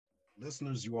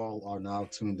Listeners, you all are now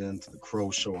tuned in to the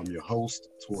Crow Show. I'm your host,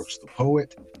 Torch the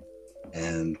Poet,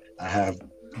 and I have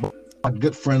my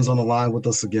good friends on the line with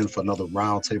us again for another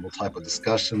roundtable type of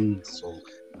discussion. So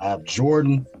I have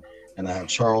Jordan and I have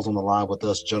Charles on the line with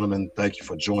us. Gentlemen, thank you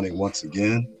for joining once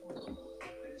again.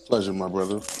 Pleasure, my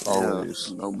brother. Always.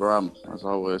 Yeah, no problem, as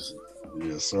always.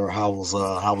 Yes, sir. How was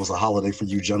the holiday for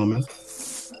you, gentlemen?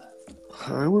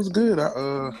 It was good.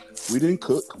 We didn't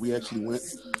cook. We actually went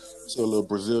to a little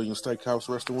Brazilian steakhouse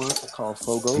restaurant called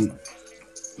Fogo, Mm,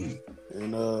 mm.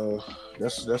 and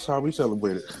that's how we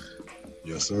celebrated.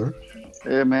 Yes, sir.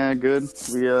 Yeah, man, good.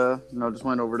 We just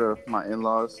went over to my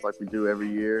in-laws like we do every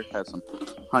year. Had some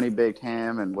honey baked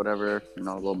ham and whatever,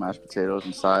 little mashed potatoes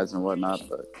and sides and whatnot.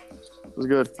 But it was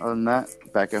good. Other than that,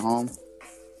 back at home,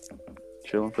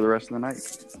 chilling for the rest of the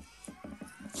night.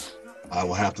 I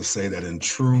will have to say that in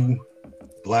true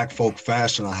Black folk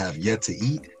fashion, I have yet to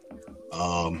eat.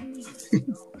 Um,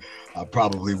 I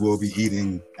probably will be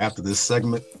eating after this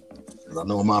segment. I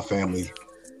know in my family,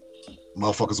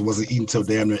 motherfuckers wasn't eating till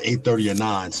damn near 8:30 or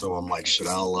 9. So I'm like, shit,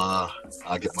 I'll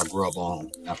get my grub on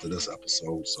after this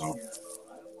episode. So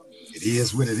it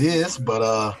is what it is.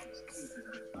 But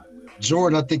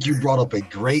Jordan, I think you brought up a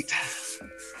great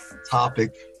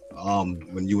topic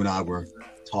when you and I were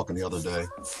talking the other day.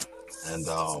 And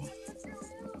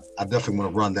I definitely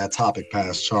want to run that topic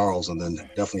past Charles and then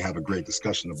definitely have a great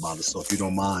discussion about it. So if you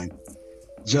don't mind,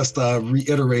 just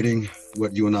reiterating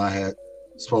what you and I had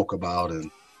spoke about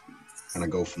and kind of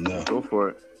go from there. Go for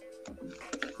it.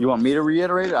 You want me to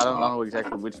reiterate it? I don't know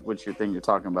exactly which your thing you're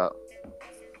talking about.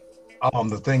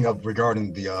 The thing of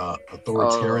regarding the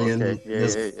authoritarian. Oh,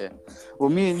 okay. Yeah.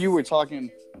 Well, me and you were talking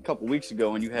a couple weeks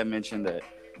ago, and you had mentioned that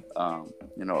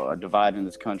a divide in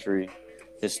this country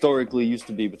historically used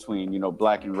to be between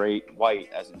black and white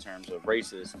as in terms of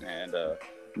races, and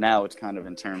now it's kind of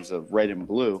in terms of red and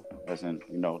blue as in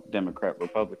Democrat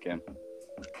Republican.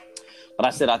 But I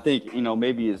said I think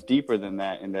maybe it's deeper than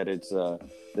that, in that it's the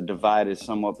divide is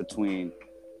somewhat between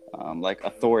like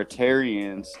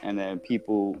authoritarians and then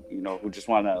people who just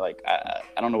want to, like, I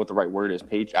don't know what the right word is,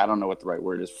 I don't know what the right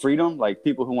word is, freedom, like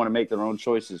people who want to make their own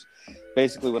choices.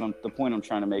 Basically the point I'm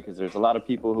trying to make is there's a lot of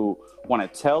people who want to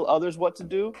tell others what to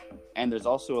do, and there's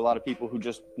also a lot of people who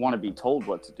just want to be told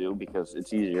what to do because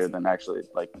it's easier than actually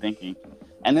like thinking,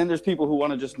 and then there's people who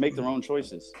want to just make their own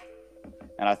choices.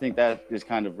 And I think that is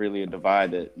kind of really a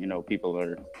divide that people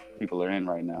are in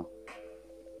right now.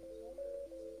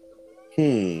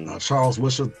 Charles,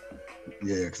 what's your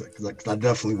because I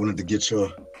definitely wanted to get your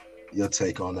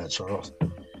take on that, Charles.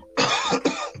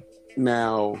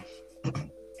 Now,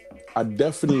 I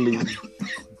definitely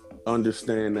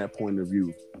understand that point of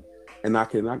view, and I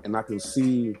can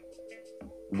see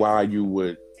why you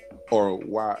would, or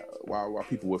why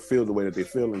people would feel the way that they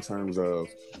feel in terms of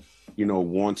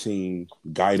wanting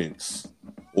guidance,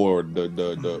 or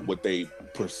the what they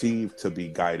perceive to be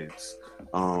guidance.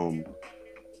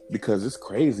 Because it's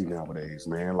crazy nowadays,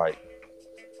 man. Like,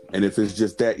 and if it's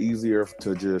just that easier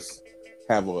to just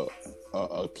have a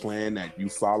plan that you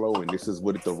follow, and this is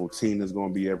what the routine is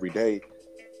going to be every day,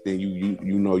 then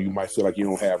you might feel like you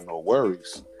don't have no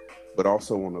worries. But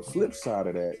also on the flip side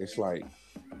of that, it's like,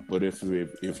 but if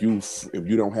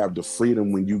you don't have the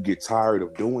freedom when you get tired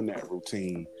of doing that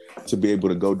routine to be able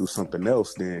to go do something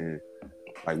else, then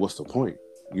like, what's the point?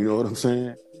 You know what I'm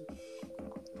saying?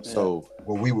 Yeah. So,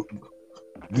 well,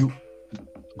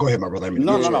 go ahead, my brother.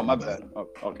 No, my bad. Oh,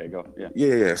 okay, go.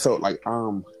 Yeah. So, like,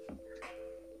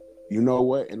 you know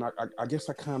what? And I guess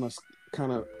I kind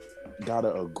of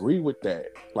gotta agree with that.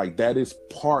 Like, that is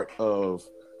part of,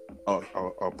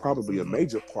 probably a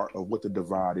major part of what the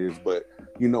divide is. But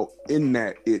in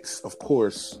that, it's of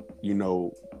course,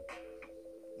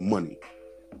 money.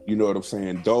 You know what I'm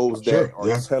saying? Those that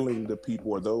are telling the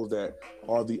people, or those that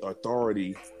are the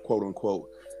authority, quote unquote,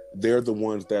 they're the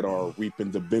ones that are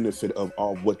reaping the benefit of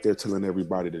all what they're telling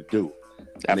everybody to do.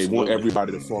 And Absolutely. They want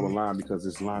everybody to fall in line because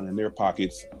it's lining their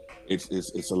pockets.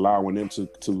 It's allowing them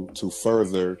to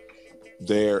further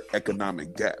their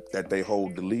economic gap that they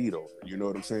hold the lead over. You know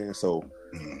what I'm saying? So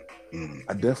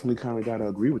I definitely kind of got to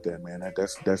agree with that, man.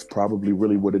 That's probably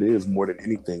really what it is, more than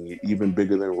anything, even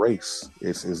bigger than race.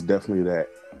 It's definitely that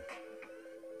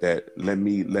let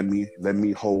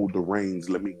me hold the reins,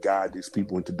 let me guide these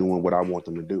people into doing what I want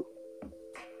them to do.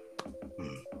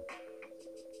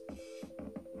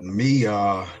 Me,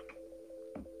 I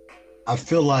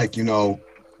feel like,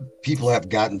 people have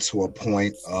gotten to a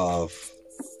point of,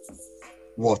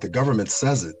 well, if the government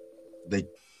says it, they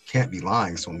can't be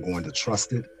lying, so I'm going to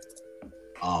trust it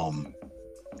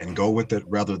and go with it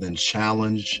rather than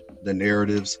challenge the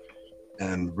narratives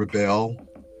and rebel.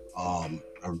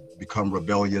 become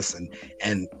rebellious,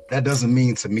 and that doesn't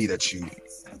mean to me that you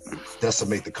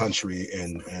decimate the country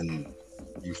and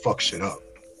you fuck shit up.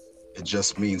 It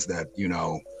just means that, you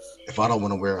know, if I don't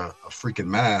want to wear a freaking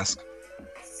mask,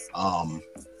 I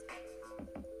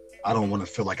don't want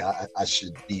to feel like I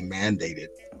should be mandated,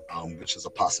 which is a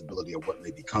possibility of what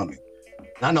may be coming.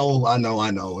 I know.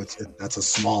 That's a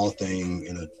small thing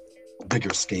in a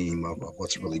bigger scheme of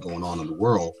what's really going on in the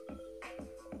world.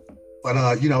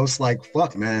 But you know, it's like,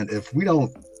 fuck, man. If we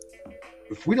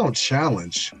don't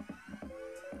challenge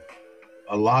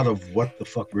a lot of what the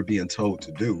fuck we're being told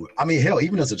to do. I mean, hell,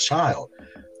 even as a child,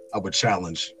 I would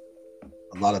challenge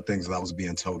a lot of things that I was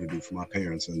being told to do from my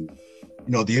parents, and you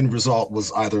know, the end result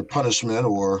was either punishment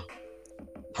or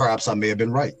perhaps I may have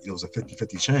been right. It was a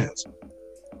 50-50 chance.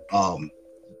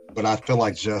 But I feel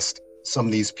like just some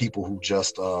of these people who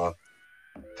just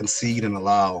concede and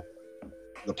allow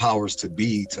the powers to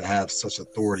be to have such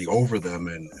authority over them,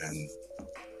 and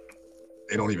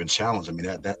they don't even challenge. I mean,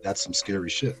 that's some scary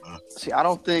shit, man. See, I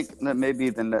don't think that maybe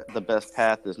the best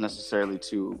path is necessarily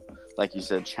to, like you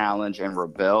said, challenge and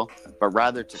rebel, but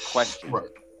rather to question,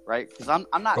 right? Because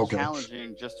I'm not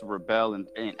challenging just to rebel and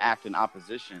act in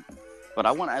opposition, but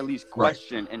I want to at least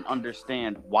question and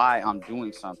understand why I'm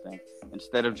doing something,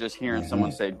 instead of just hearing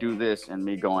someone say, do this, and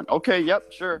me going, okay,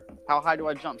 yep, sure. How high do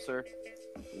I jump, sir?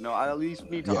 You know, I at least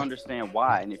need to understand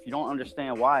why. And if you don't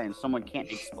understand why, and someone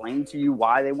can't explain to you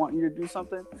why they want you to do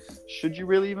something, should you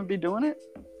really even be doing it?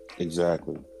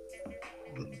 Exactly.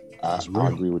 I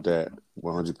agree with that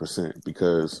 100%,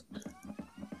 because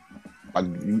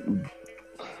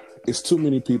it's too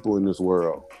many people in this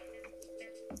world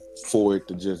for it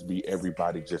to just be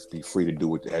everybody just be free to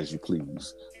do it as you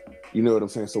please. You know what I'm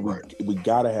saying? So we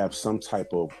got to have some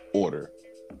type of order.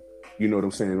 You know what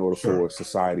I'm saying? In order for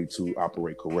society to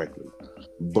operate correctly.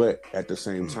 But at the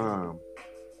same time,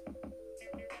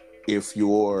 if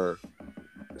your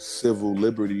civil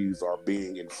liberties are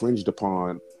being infringed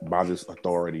upon by this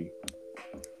authority,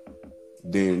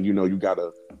 then, you know, you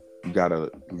gotta,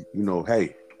 you know,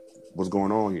 hey, what's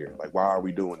going on here? Like, why are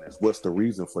we doing this? What's the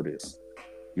reason for this?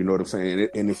 You know what I'm saying?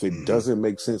 And if it doesn't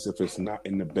make sense, if it's not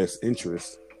in the best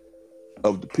interest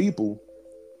of the people,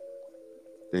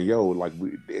 then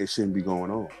it shouldn't be going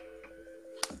on.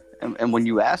 And when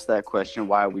you ask that question,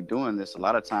 why are we doing this? A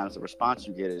lot of times the response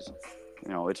you get is,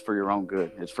 you know, it's for your own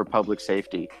good. It's for public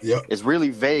safety. Yep. It's really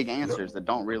vague answers that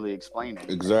don't really explain it.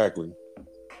 Exactly.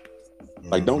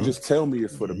 Like, don't just tell me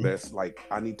it's for the best. Like,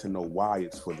 I need to know why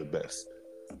it's for the best.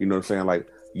 You know what I'm saying? Like,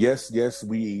 yes,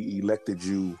 we elected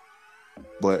you,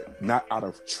 but not out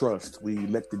of trust. We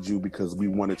elected you because we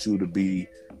wanted you to be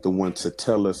the one to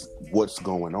tell us what's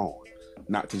going on,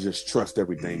 not to just trust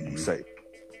everything you say.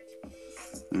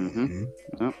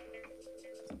 Yep.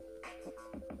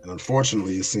 And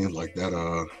unfortunately, it seems like that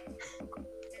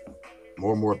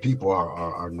more and more people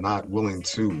are not willing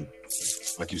to,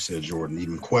 like you said, Jordan,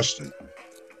 even question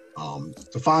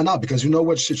to find out, because you know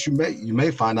what, shit, you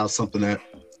may find out something that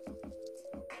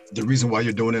the reason why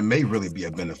you're doing it may really be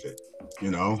a benefit, you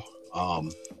know.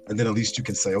 And then at least you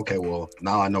can say, okay, well,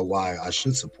 now I know why I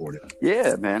should support it.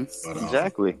 Yeah, man. But,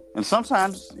 exactly. And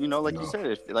sometimes, you know, you said,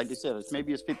 it's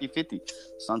maybe it's 50-50.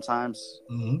 Sometimes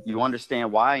you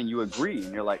understand why and you agree.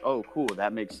 And you're like, oh, cool,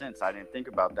 that makes sense. I didn't think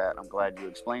about that. I'm glad you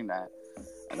explained that.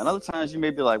 And then other times you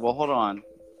may be like, well, hold on.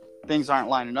 Things aren't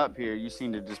lining up here. You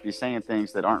seem to just be saying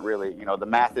things that aren't really, you know, the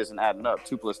math isn't adding up.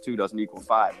 2 + 2 doesn't equal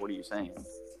 5. What are you saying?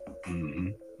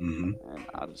 And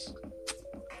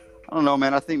I don't know,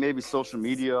 man. I think maybe social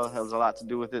media has a lot to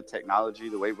do with it. Technology,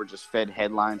 the way we're just fed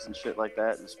headlines and shit like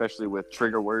that, and especially with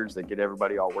trigger words that get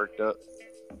everybody all worked up.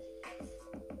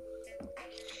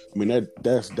 I mean,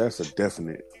 that's a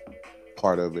definite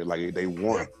part of it. Like, they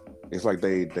want, it's like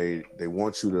they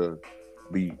want you to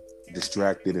be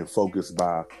distracted and focused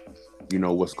by, you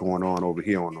know, what's going on over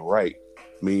here on the right.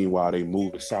 Meanwhile, they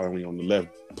move silently on the left,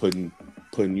 putting,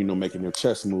 you know, making their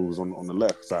chess moves on the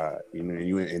left side, you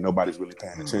know, and nobody's really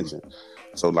paying attention.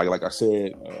 So like I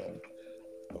said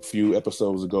a few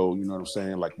episodes ago, you know what I'm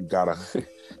saying? Like, you gotta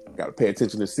pay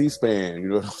attention to C-SPAN, you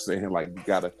know what I'm saying? Like, you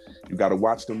gotta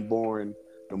watch them boring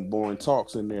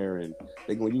talks in there, and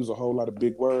they're gonna use a whole lot of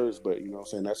big words, but you know what I'm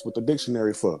saying? That's what the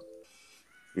dictionary for.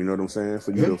 You know what I'm saying?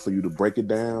 For you to break it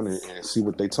down and see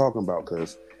what they talking about,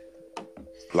 because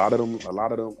a lot of them, they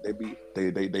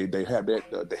have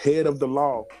that the head of the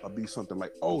law will be something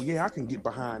like, oh yeah, I can get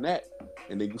behind that,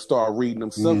 and then you start reading them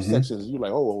subsections, you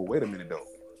like, oh wait a minute though,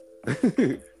 I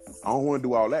don't want to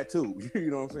do all that too. You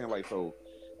know what I'm saying? Like, so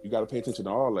you got to pay attention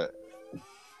to all that.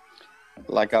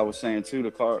 Like I was saying too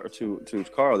to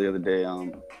Carl the other day,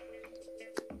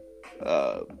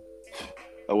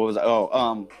 what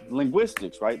was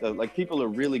linguistics, right? Like people are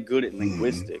really good at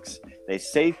linguistics. They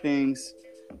say things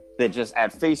that just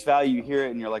at face value you hear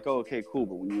it and you're like, oh, okay, cool.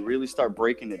 But when you really start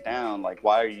breaking it down, like,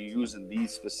 why are you using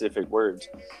these specific words?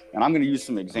 And I'm going to use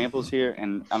some examples here,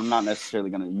 and I'm not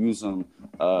necessarily going to use them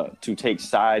to take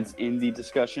sides in the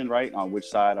discussion, right, on which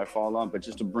side I fall on, but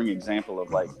just to bring example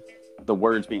of like the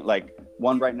words being like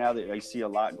one right now that I see a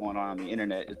lot going on the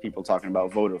internet is people talking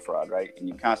about voter fraud, right? And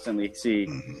you constantly see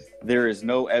there is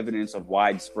no evidence of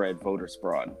widespread voter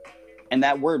fraud. And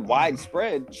that word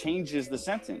widespread changes the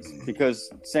sentence,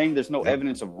 because saying there's no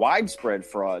evidence of widespread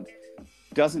fraud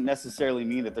doesn't necessarily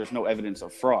mean that there's no evidence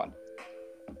of fraud.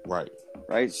 Right.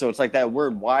 So it's like that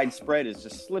word widespread is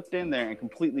just slipped in there and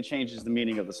completely changes the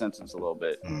meaning of the sentence a little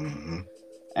bit.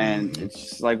 And it's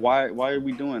just like, why are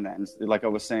we doing that? And like I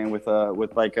was saying with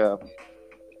like a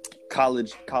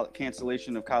college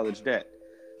cancellation of college debt,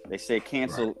 they say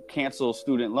cancel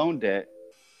student loan debt.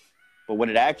 But what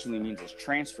it actually means is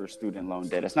transfer student loan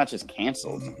debt. It's not just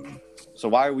canceled. So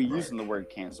why are we using the word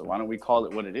cancel? Why don't we call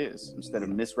it what it is instead of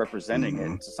misrepresenting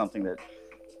it to something that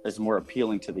is more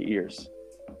appealing to the ears?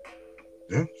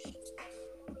 Yeah.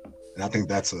 And I think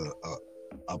that's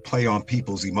a play on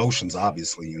people's emotions,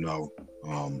 obviously, you know.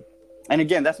 And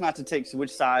again, that's not to take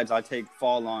which sides I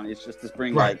fall on. It's just to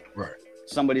bring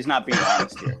somebody's not being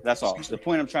honest here. That's all. The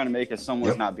point I'm trying to make is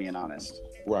someone's not being honest.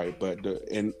 Right. But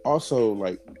and also,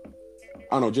 like,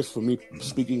 I don't know, just for me,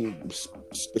 speaking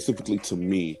specifically to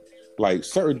me, like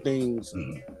certain things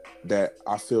that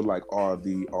I feel like are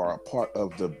a part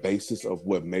of the basis of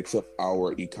what makes up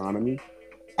our economy.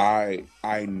 I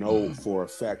know for a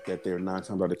fact that there 9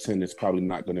 times out of 10 it's probably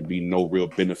not going to be no real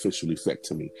beneficial effect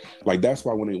to me. Like that's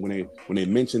why when they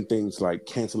mention things like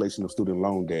cancellation of student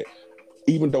loan debt,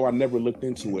 even though I never looked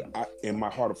into it, in my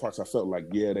heart of hearts I felt like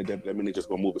that mean they're just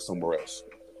gonna move it somewhere else.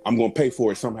 I'm gonna pay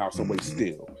for it somehow, some way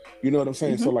still. You know what I'm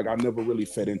saying? So like I never really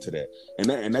fed into that,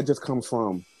 and that just comes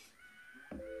from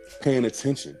paying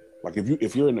attention. Like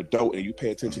if you're an adult and you pay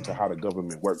attention to how the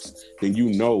government works, then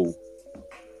you know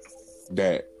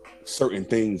that certain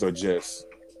things are just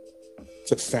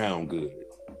to sound good.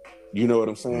 You know what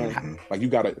I'm saying? Like you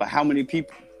gotta. But how many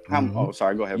people? Oh,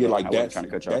 sorry. Go ahead. Yeah, like that's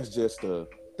just the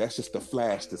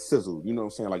flash, the sizzle. You know what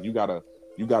I'm saying? Like you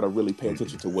gotta really pay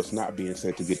attention to what's not being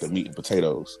said to get the meat and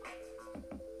potatoes.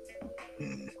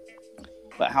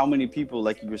 But how many people,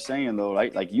 like you were saying though,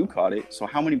 right? Like you caught it. So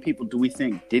how many people do we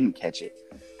think didn't catch it?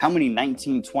 How many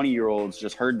 19, 20-year-olds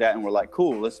just heard that and were like,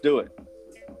 cool, let's do it.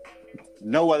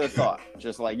 No other thought.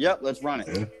 Just like, yep, let's run it.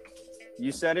 Yeah.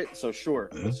 You said it, so sure,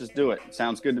 let's just do it.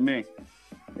 Sounds good to me.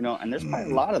 You know, and there's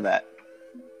probably a lot of that.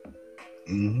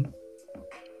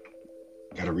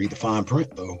 Gotta read the fine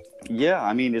print though. Yeah,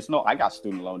 I mean, I got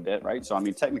student loan debt, right? So I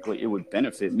mean, technically, it would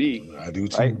benefit me. I do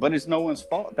too. Right? But it's no one's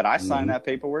fault that I signed that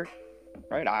paperwork,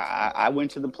 right? I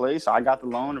went to the place, I got the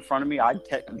loan in front of me.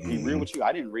 Be real with you,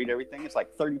 I didn't read everything. It's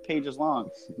like 30 pages long.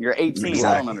 You're 18, exactly.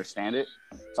 I don't understand it,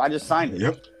 so I just signed it.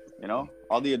 Yep. You know,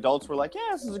 all the adults were like, "Yeah,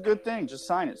 this is a good thing. Just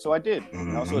sign it." So I did. You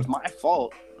know, so it's my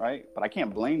fault, right? But I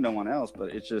can't blame no one else.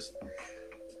 But it's just.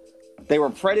 They were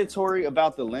predatory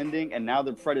about the lending, and now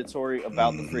they're predatory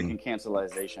about the freaking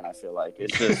cancelization. I feel like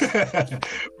it's just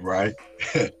right.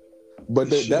 But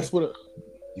that's what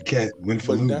you can't win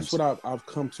for lose. That's what I've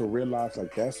come to realize.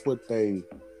 Like that's what they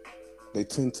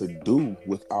tend to do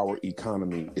with our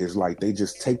economy. Is like they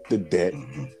just take the debt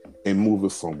and move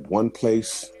it from one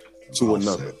place to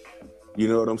another. You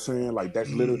know what I'm saying? Like that's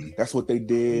literally that's what they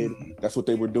did. That's what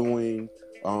they were doing.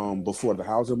 Before the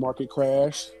housing market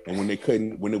crashed, and when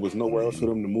there was nowhere else for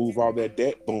them to move all that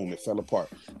debt, boom, it fell apart.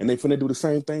 And they finna do the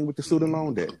same thing with the student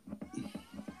loan debt.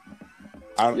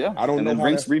 I don't know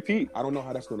how repeat. I don't know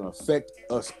how that's gonna affect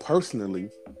us personally.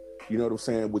 You know what I'm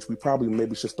saying? Which we probably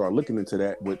maybe should start looking into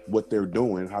that with what they're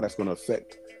doing, how that's gonna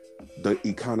affect the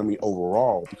economy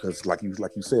overall. Because like you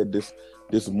said, this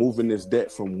moving this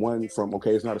debt from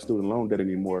okay, it's not a student loan debt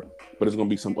anymore, but it's gonna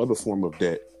be some other form of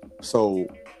debt. So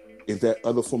is that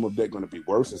other form of debt going to be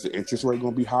worse? Is the interest rate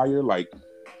going to be higher? Like,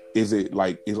 am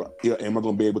I going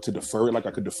to be able to defer it? Like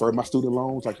I could defer my student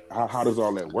loans? Like how does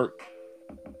all that work?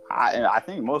 I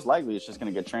think most likely it's just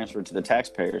going to get transferred to the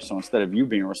taxpayer. So instead of you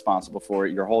being responsible for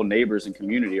it, your whole neighbors and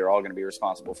community are all going to be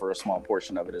responsible for a small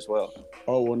portion of it as well.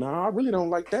 Oh, well, no, I really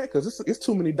don't like that because it's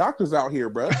too many doctors out here,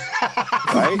 bro.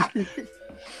 Right?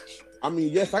 I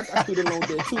mean, yes, I student loan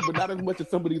debt too, but not as much as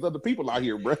some of these other people out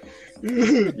here, bro.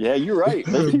 Yeah, you're right.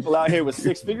 There's people out here with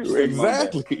 6 figures.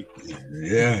 Exactly.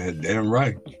 Yeah, damn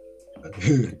right.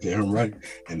 Damn right.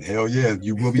 And hell yeah,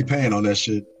 you will be paying on that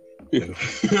shit.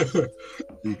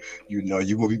 you know,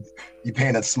 you will be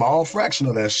paying a small fraction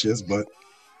of that shit, but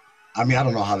I mean, I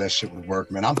don't know how that shit would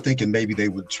work, man. I'm thinking maybe they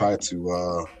would try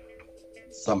to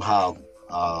somehow.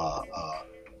 I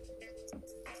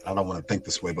don't want to think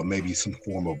this way, but maybe some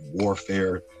form of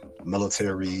warfare,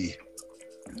 military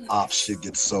ops shit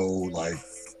gets sold, like,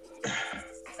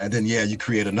 and then you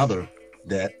create another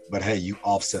debt, but hey, you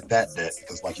offset that debt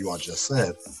because, like you all just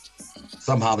said,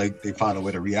 somehow they find a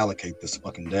way to reallocate this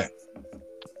fucking debt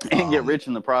and get rich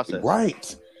in the process,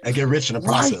 right? And get rich in the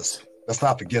process. Right. Let's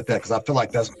not forget that, because I feel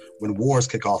like that's when wars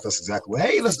kick off. That's exactly what.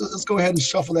 Hey, let's go ahead and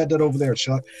shuffle that debt over there,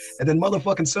 Chuck, and then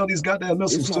motherfucking sell these goddamn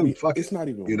missiles too. Fuck it's not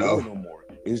even war no more.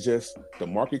 It's just the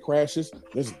market crashes.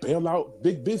 Let's bail out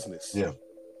big business. Yeah.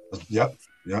 Yep.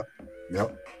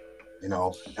 You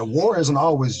know, and war isn't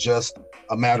always just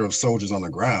a matter of soldiers on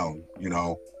the ground. You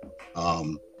know,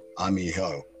 I mean,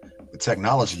 hell, with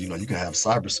technology, you know, you can have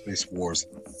cyberspace wars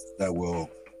that will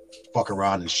fuck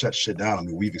around and shut shit down. I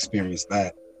mean, we've experienced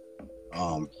that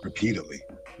repeatedly,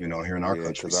 you know, here in our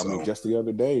country. I mean, just the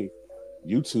other day,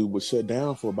 YouTube was shut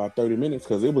down for about 30 minutes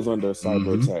because it was under a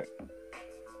cyber attack.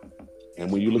 And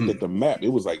when you looked at the map, it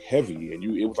was like heavy, and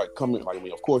it was like coming. Like, I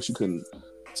mean, of course, you couldn't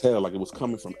tell, like it was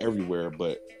coming from everywhere,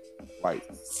 but like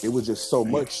it was just so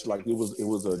much. Like it was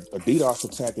a DDoS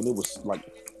attack, and it was like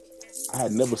I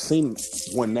had never seen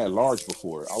one that large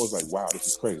before. I was like, wow, this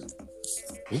is crazy.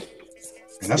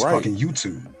 And that's fucking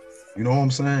YouTube. You know what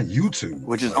I'm saying? YouTube,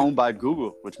 which is owned by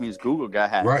Google, which means Google got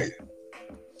hacked. Right.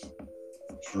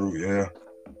 True. Yeah.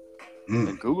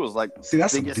 And Google's like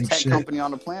that's the biggest tech company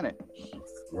on the planet.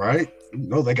 Right. You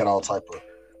know, they got all type of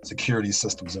security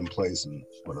systems in place and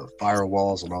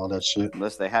firewalls and all that shit.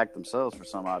 Unless they hack themselves for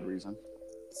some odd reason.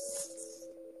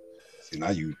 See, now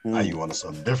you onto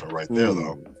something different right there,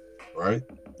 though. Right?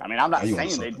 I mean, I'm not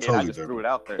saying they did. I just threw it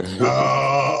out there.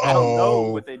 I don't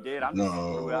know what they did. I'm just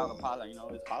threw it out. You know,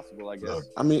 it's possible, I guess. Look,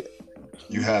 I mean,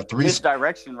 you have three.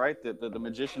 Misdirection, right? The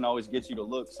magician always gets you to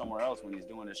look somewhere else when he's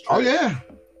doing his trick. Oh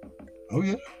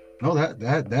yeah. No,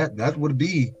 that would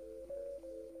be.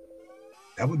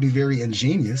 That would be very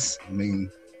ingenious. I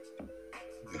mean,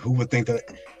 who would think that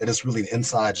it's really an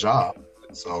inside job?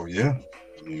 So yeah,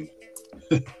 I mean,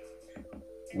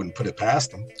 wouldn't put it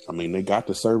past them. I mean, they got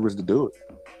the servers to do it.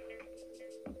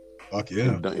 Fuck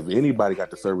yeah! If anybody got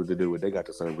the servers to do it, they got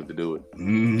the servers to do it.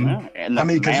 Mm-hmm. Yeah. And the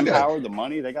manpower, the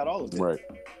money, they got all of it. Right.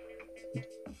 I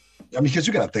mean, because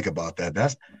you got to think about that.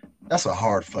 That's a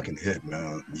hard fucking hit,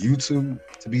 man. YouTube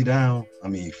to be down. I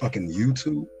mean, fucking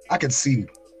YouTube. I could see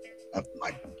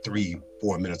like 3-4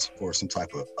 minutes for some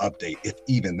type of update, if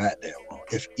even that damn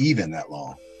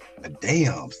long. But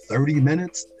damn, 30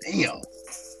 minutes? Damn.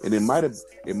 And it might have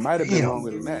been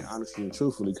longer than that, honestly and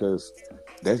truthfully, because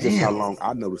that's just how long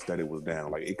I noticed that it was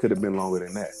down. Like, it could have been longer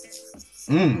than that.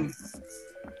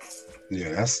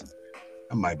 Yeah,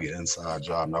 that might be an inside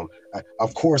job. Now,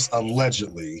 of course,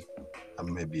 allegedly, that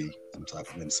may be some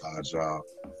type of inside job.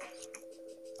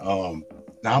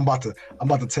 Now I'm about to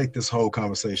take this whole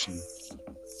conversation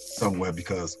somewhere,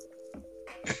 because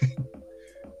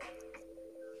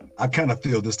I kind of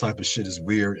feel this type of shit is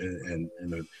weird, and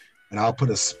I'll put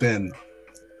a spin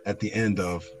at the end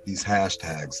of these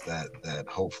hashtags that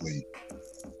hopefully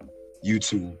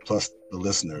YouTube plus the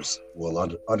listeners will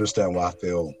understand why I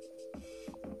feel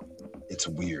it's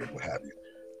weird, what have you.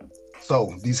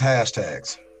 So these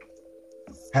hashtags,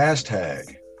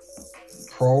 hashtag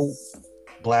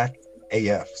pro-black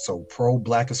AF, so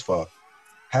pro-black as fuck,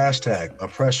 hashtag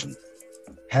oppression,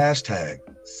 hashtag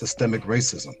systemic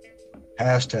racism,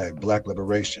 hashtag black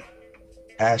liberation,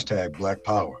 hashtag black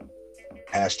power,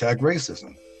 hashtag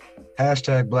racism,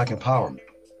 hashtag black empowerment,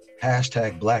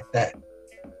 hashtag black that,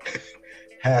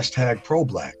 hashtag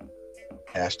pro-black,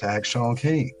 hashtag Sean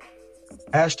King,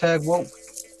 hashtag woke,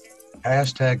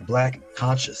 hashtag black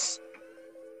conscious,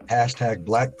 hashtag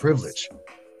black privilege,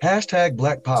 hashtag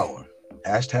black power,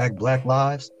 hashtag black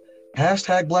lives,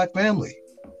 hashtag black family,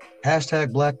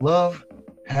 hashtag black love,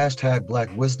 hashtag black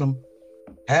wisdom,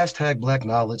 hashtag black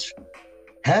knowledge,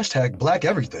 hashtag black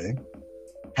everything,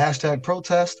 hashtag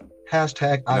protest,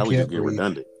 hashtag I can't breathe,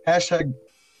 redundant. hashtag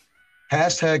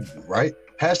right,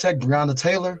 hashtag Breonna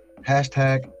Taylor,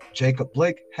 hashtag Jacob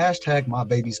Blake, hashtag my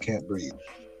babies can't breathe.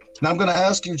 Now I'm going to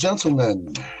ask you,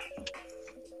 gentlemen,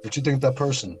 what you think that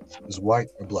person is, white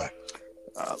or black?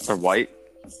 For white,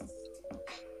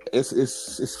 it's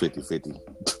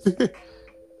 50-50.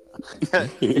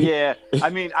 Yeah, I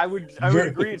mean, I would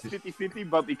agree it's 50-50,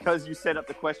 but because you set up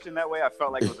the question that way, I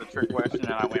felt like it was a trick question,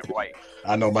 and I went white.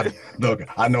 I know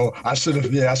I should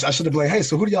have been like, hey,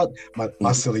 so who do y'all,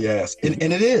 my silly ass, and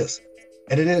it is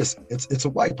it's a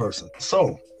white person.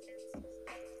 So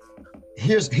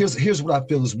here's what I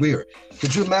feel is weird.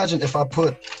 Could you imagine if I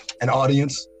put an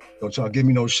audience Don't y'all give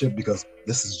me no shit, because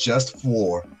this is just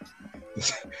for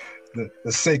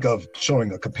the sake of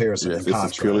showing a comparison and contrast.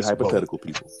 This is purely hypothetical,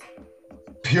 people.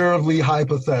 Purely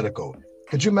hypothetical.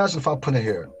 Could you imagine if I put in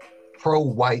here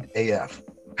pro-white AF?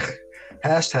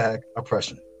 Hashtag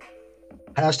oppression.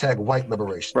 Hashtag white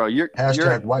liberation. Bro, your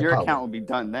white your power. account would be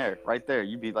done there, right there.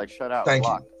 You'd be like, shut out. Thank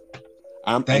blocked. you.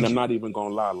 I'm not even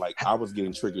gonna lie. Like, I was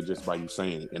getting triggered just by you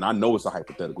saying it, and I know it's a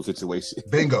hypothetical situation.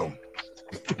 Bingo.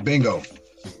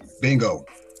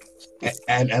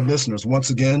 And listeners, once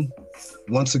again,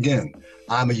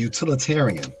 I'm a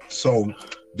utilitarian. So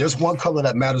there's one color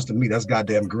that matters to me. That's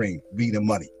goddamn green. Weed and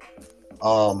money.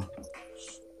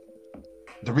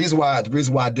 The reason why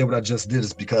I did what I just did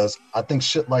is because I think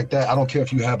shit like that. I don't care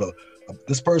if you have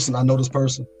this person. I know this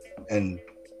person, and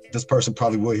this person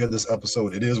probably will hear this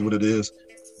episode. It is what it is.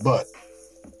 But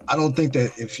I don't think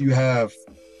that if you have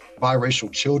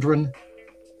biracial children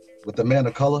with a man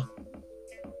of color,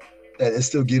 that it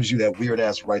still gives you that weird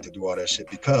ass right to do all that shit.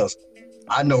 Because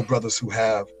I know brothers who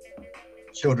have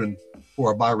children who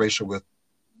are biracial with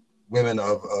women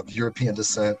of European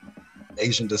descent,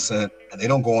 Asian descent, and they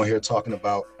don't go on here talking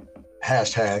about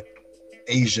hashtag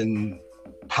Asian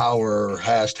power,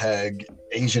 hashtag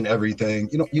Asian everything.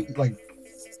 Like,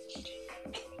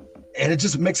 and it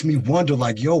just makes me wonder,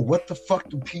 like, yo, what the fuck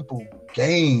do people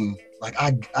gain? Like,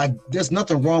 I there's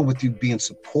nothing wrong with you being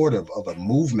supportive of a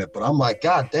movement, but I'm like,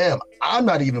 God damn, I'm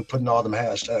not even putting all them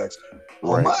hashtags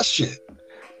on my shit.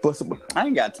 But I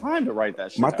ain't got time to write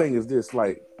that shit. My thing is this,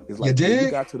 like,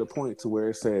 you got to the point to where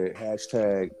it said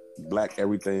hashtag black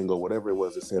everything or whatever it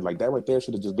was. It said, like, that right there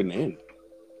should have just been the end.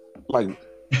 Like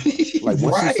once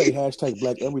you say hashtag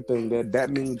black everything, that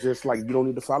means just like you don't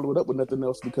need to follow it up with nothing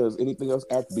else, because anything else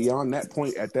beyond that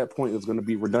point, at that point, is going to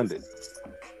be redundant.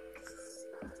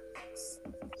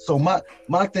 So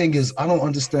my thing is, I don't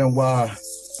understand why.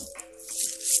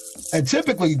 And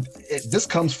typically, this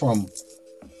comes from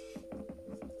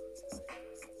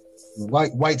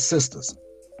white sisters,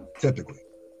 typically.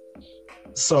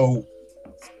 So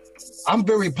I'm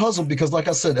very puzzled because, like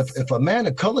I said, if a man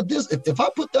of color, if I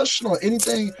put that shit on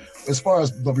anything as far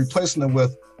as replacing it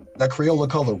with that Crayola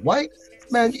color white,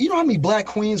 man, you know how many black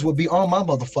queens would be on my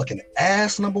motherfucking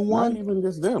ass, number one? Not even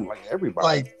just them, like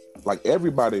everybody. Like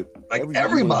everybody. You're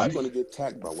going to get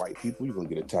attacked by white people. You're going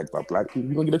to get attacked by black people.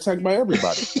 You're going to get attacked by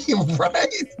everybody. Right?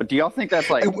 But do y'all think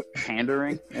that's like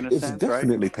pandering in a sense, right? It's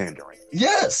definitely pandering.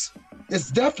 Yes.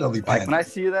 It's definitely pandering. Like, when I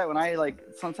see that,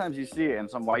 sometimes you see it and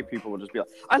some white people will just be like,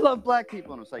 I love black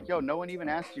people. And it's like, yo, no one even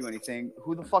asked you anything.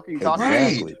 Who the fuck are you talking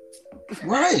to?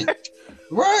 Right.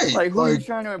 Like, who are you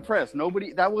trying to impress?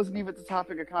 Nobody. That wasn't even the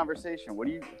topic of conversation. What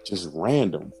do you? Just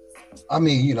random. I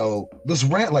mean, this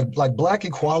rant, like black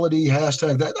equality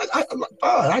hashtag that.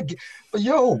 I get, but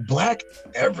yo, black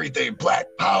everything, black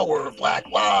power, black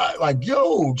lives. Like,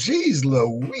 yo, geez,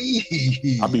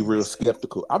 Louise. I'll be real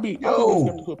skeptical. I'll be real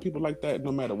skeptical of people like that,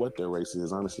 no matter what their race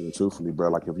is. Honestly and truthfully, bro.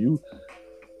 Like, if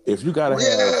you gotta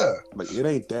have, like, it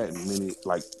ain't that many.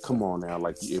 Like, come on now.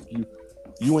 Like, if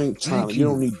you ain't trying, you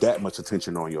don't need that much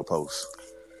attention on your post.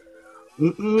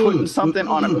 Putting something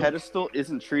on a pedestal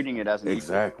isn't treating it as an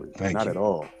exactly. Thank Not you. At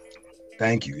all.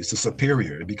 Thank you. It's a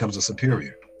superior. It becomes a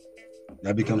superior.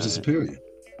 That becomes a superior.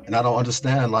 And I don't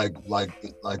understand. Like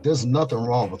there's nothing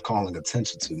wrong with calling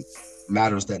attention to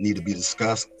matters that need to be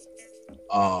discussed.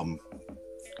 You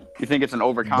think it's an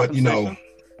overcompensation?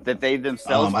 But, that they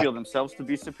themselves feel themselves to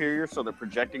be superior, so they're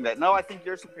projecting that. No, I think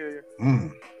you're superior.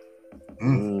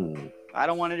 I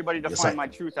don't want anybody to find my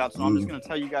truth out, so I'm just going to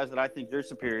tell you guys that I think you're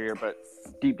superior, but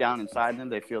deep down inside them,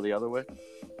 they feel the other way.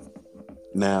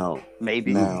 Now,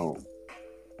 maybe. Now,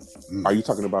 are you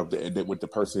talking about that with the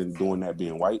person doing that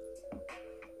being white?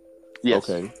 Yes.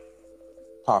 Okay,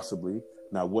 possibly.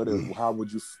 Now, how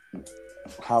would you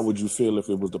feel if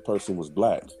it was the person was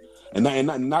black? And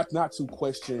not to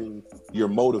question your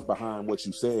motive behind what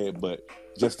you said, but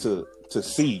just to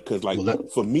see, because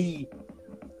for me,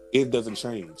 it doesn't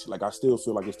change. Like, I still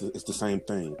feel like it's the same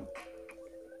thing.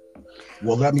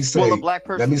 Well, let me say. Well, a black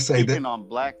person speaking on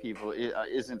black people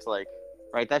isn't like,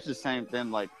 right? That's the same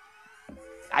thing. Like,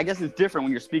 I guess it's different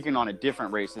when you're speaking on a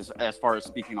different race as far as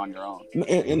speaking on your own.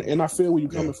 And I feel where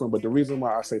you're coming from, but the reason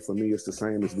why I say for me it's the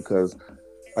same is because,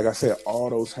 like I said, all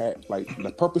those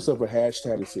the purpose of a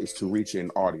hashtag is to reach an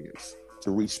audience,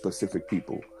 to reach specific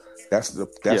people. That's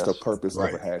the purpose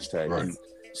of a hashtag. Right. And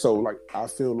so, like, I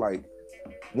feel like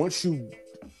once you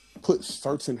put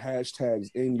certain hashtags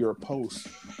in your post,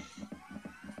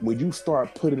 when you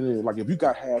start putting in, like, if you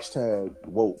got hashtag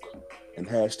woke and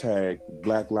hashtag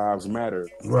Black Lives Matter,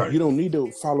 you don't need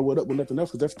to follow it up with nothing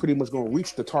else, because that's pretty much going to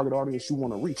reach the target audience you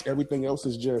want to reach. Everything else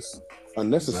is just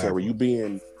unnecessary. You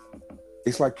being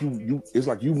it's like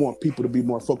you want people to be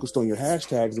more focused on your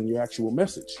hashtags than your actual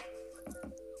message.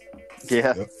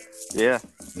 Yeah. Yep. Yeah.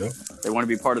 Yep. They want to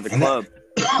be part of the club.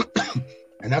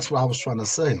 And that's what I was trying to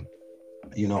say.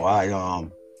 You know, I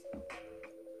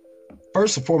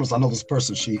first and foremost, I know this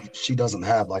person, she doesn't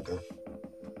have like a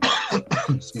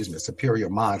excuse me, a superior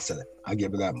mindset. I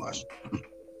give her that much.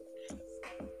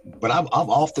 But I've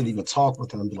often even talked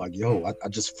with her and be like, yo, I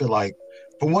just feel like,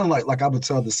 for one, like I would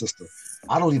tell the sister,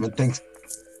 I don't even think,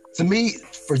 to me,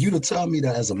 for you to tell me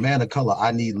that as a man of color,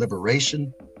 I need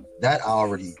liberation, that I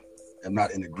already am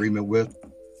not in agreement with,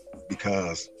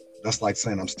 because that's like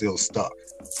saying I'm still stuck.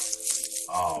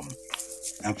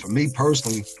 And for me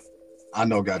personally, I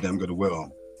know goddamn good and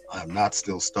well, I am not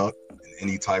still stuck in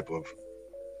any type of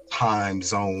time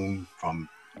zone from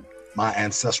my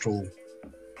ancestral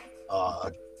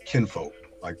kinfolk.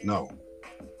 Like, no.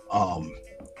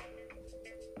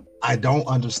 I don't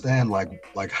understand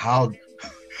like how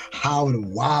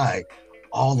and why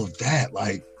all of that.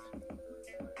 Like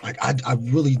I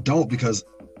really don't, because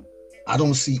I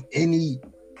don't see any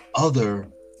other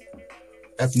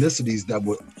ethnicities that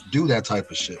would do that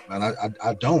type of shit, man.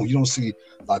 I don't. You don't see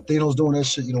Latinos doing that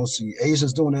shit. You don't see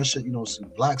Asians doing that shit. You don't see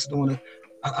blacks doing it.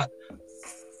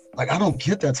 I don't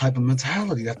get that type of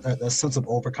mentality, that sense of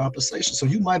overcompensation. So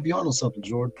you might be onto something,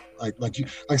 Jordan. Like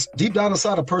deep down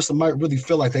inside, a person might really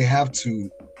feel like they have to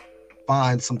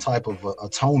find some type of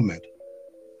atonement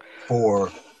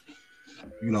for,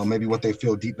 you know, maybe what they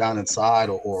feel deep down inside,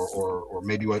 or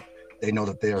maybe what they know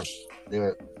that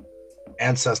their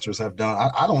ancestors have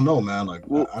done. I don't know, man. Like,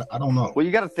 well, I don't know. Well,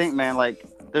 you got to think, man. Like,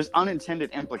 there's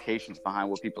unintended implications behind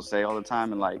what people say all the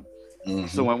time, and like. Mm-hmm.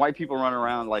 So when white people run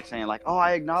around like saying like, oh,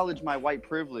 I acknowledge my white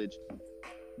privilege,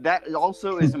 that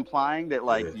also is implying that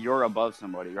like you're above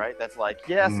somebody, right? That's like,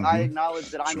 yes, mm-hmm. I acknowledge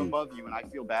that I'm above you and I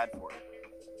feel bad for it.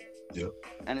 Yep.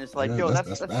 And it's like, yo,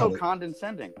 that's so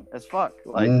condescending as fuck.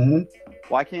 Like, mm-hmm.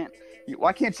 why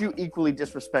can't you equally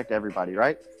disrespect everybody,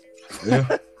 right?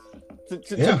 Yeah.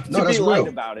 to be light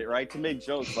about it, right? To make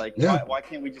jokes, like, why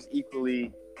can't we just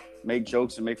equally make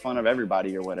jokes and make fun of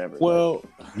everybody or whatever? Well,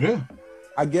 yeah.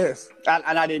 I guess,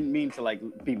 and I didn't mean to like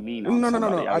be mean on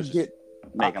somebody. I get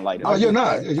making light of it. Oh, you're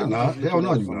not. You're not. Hell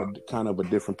no, you're not. Kind of a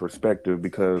different perspective,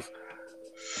 because,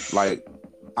 like,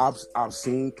 I've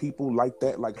seen people like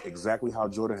that, like exactly how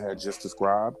Jordan had just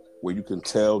described, where you can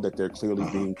tell that they're clearly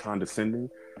being condescending.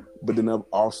 But then I've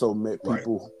also met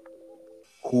people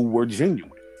who were genuine.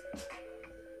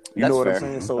 You know what I'm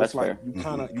saying? So it's like you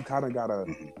kind of gotta.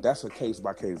 That's a case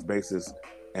by case basis,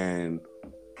 and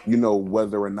you know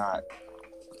whether or not.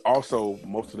 Also,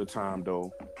 most of the time,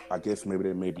 though, I guess maybe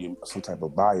there may be some type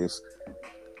of bias.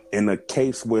 In a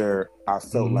case where I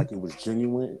felt like it was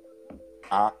genuine,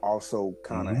 I also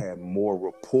kind of had more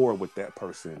rapport with that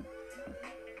person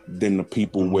than the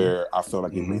people where I felt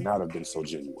like it may not have been so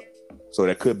genuine. So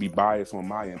there could be bias on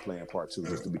my end playing part too,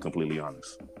 just to be completely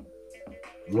honest.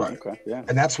 Right. Okay. Yeah.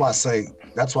 And that's why I say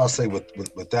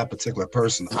with that particular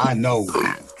person, I know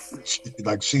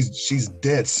like she's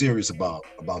dead serious about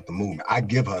the movement. I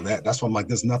give her that. That's why I'm like,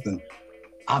 there's nothing.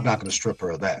 I'm not going to strip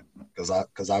her of that, because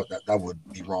that would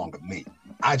be wrong of me.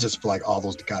 I just feel like all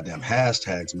those goddamn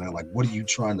hashtags, man. Like, what are you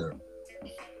trying to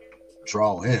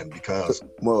draw in? Because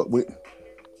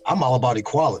I'm all about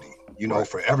equality, you know,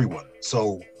 for everyone.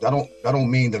 So that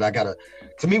don't mean that I gotta.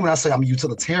 To me, when I say I'm a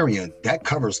utilitarian, that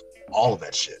covers all of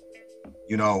that shit,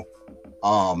 you know.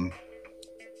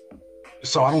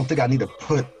 So I don't think I need to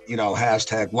put, you know,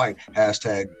 hashtag white,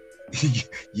 hashtag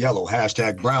yellow,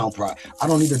 hashtag brown pride. I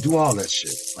don't need to do all that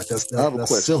shit. Like that's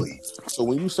silly. So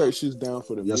when you say she's down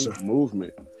for the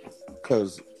movement,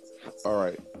 because all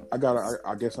right, I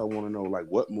guess I want to know like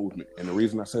what movement. And the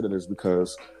reason I said it is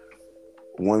because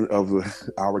one of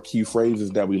our key phrases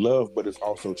that we love, but it's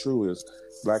also true, is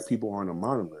Black people aren't a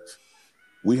monolith.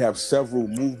 We have several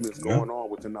movements going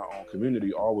on within our own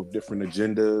community, all with different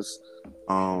agendas,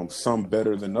 some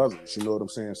better than others. You know what I'm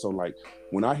saying? So, like,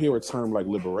 when I hear a term like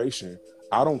liberation,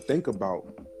 I don't think about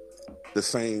the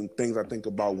same things I think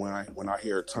about when I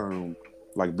hear a term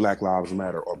like Black Lives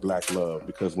Matter or Black Love.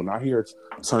 Because when I hear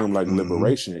a term like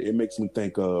liberation, it makes me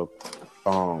think of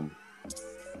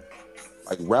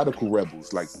like radical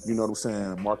rebels, like, you know what I'm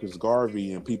saying, Marcus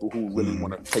Garvey and people who really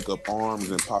want to take up arms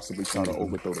and possibly try to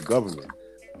overthrow the government.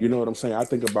 You know what I'm saying? I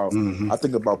think about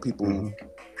people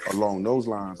along those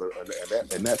lines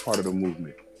and that part of the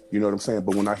movement. You know what I'm saying?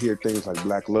 But when I hear things like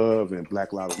Black Love and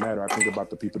Black Lives Matter, I think about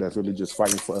the people that's really just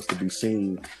fighting for us to be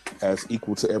seen as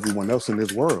equal to everyone else in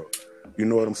this world. You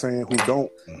know what I'm saying? Who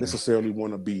don't necessarily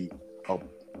want to be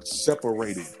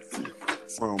separated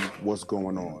from what's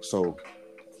going on. So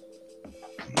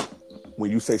when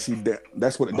you say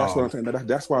that's what I'm saying.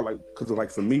 That's why, like, because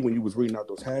like for me, when you was reading out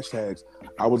those hashtags,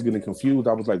 I was getting confused.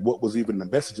 I was like, what was even the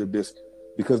message of this?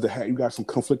 Because you got some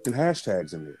conflicting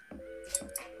hashtags in there.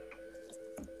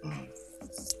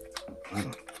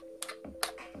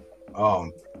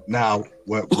 Now,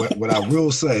 what I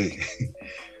will say,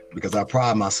 because I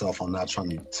pride myself on not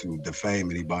trying to defame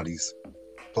anybody's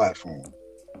platform,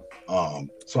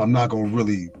 so I'm not gonna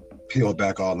really peel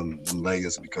back all them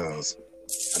layers because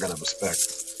I gotta respect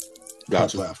that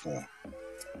platform.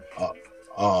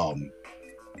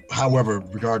 However,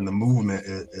 regarding the movement,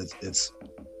 it's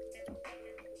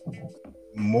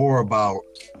more about,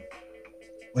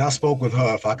 when I spoke with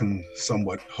her, if I can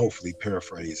somewhat hopefully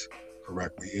paraphrase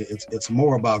correctly, it's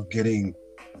more about getting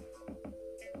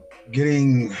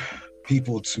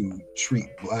people to treat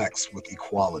blacks with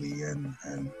equality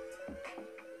and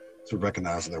to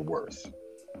recognize their worth.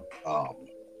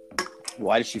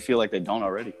 Why does she feel like they don't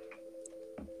already?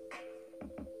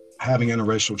 Having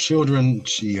interracial children,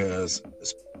 she has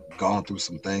gone through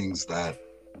some things that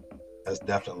has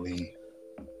definitely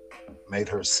made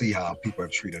her see how people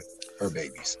have treated her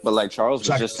babies. But like Charles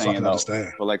was just saying though,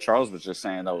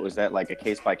 is that like a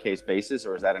case by case basis,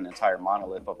 or is that an entire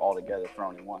monolith of all together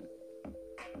thrown in one?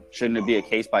 Shouldn't it be a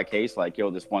case by case? Like, yo,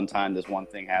 this one time, this one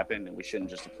thing happened, and we shouldn't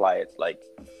just apply it like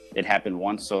it happened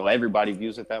once, so everybody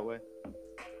views it that way.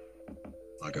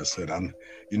 Like I said, I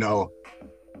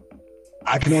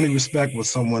can only respect what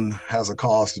someone has a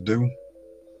cause to do.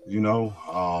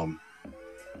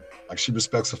 Like, she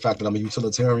respects the fact that I'm a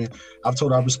utilitarian. I've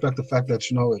told her I respect the fact that,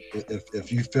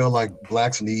 if you feel like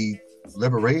blacks need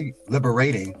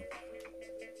liberating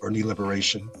or need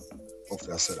liberation,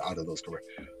 hopefully I said out of those correct.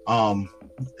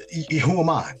 Who am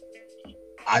I?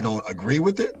 I don't agree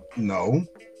with it, no.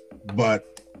 But,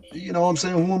 you know what I'm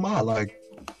saying? Who am I? Like,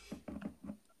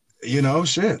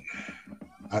 shit.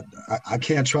 I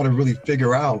can't try to really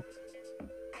figure out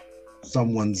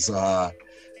someone's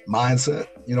mindset.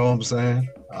 You know what I'm saying?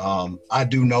 I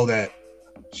do know that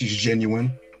she's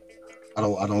genuine. I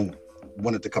don't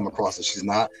want it to come across that she's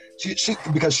not. She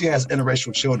because she has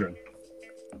interracial children.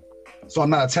 So I'm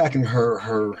not attacking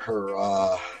her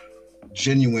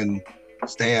genuine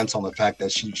stance on the fact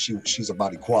that she's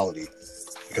about equality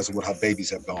because of what her babies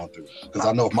have gone through. Because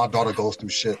I know if my daughter goes through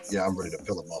shit, yeah, I'm ready to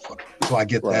kill a motherfucker. So I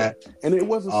get that. And it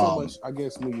wasn't so much, I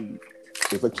guess,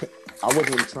 I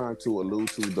wasn't trying to allude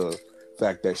to the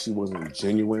fact that she wasn't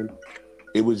genuine.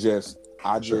 It was just,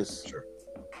 I just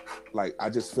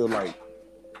feel like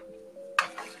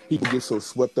people get so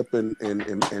swept up in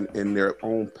their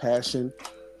own passion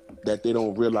that they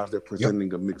don't realize they're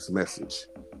presenting a mixed message.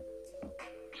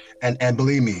 And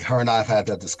believe me, her and I have had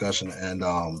that discussion, and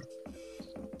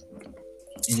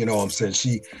you know what I'm saying,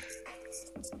 she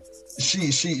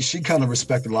kind of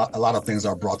respected a lot of things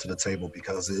I brought to the table,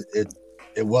 because it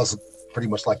was pretty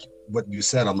much like what you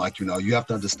said. I'm like, you have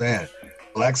to understand,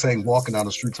 blacks ain't walking down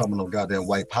the street talking no goddamn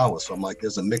white power. So I'm like,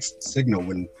 there's a mixed signal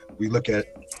when we look at,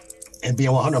 and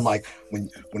being 100, I'm like, when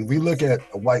we look at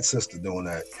a white sister doing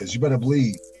that, because you better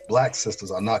believe black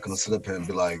sisters are not going to sit up here and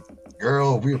be like,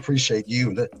 girl, we appreciate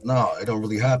you. No, it don't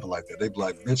really happen like that. They be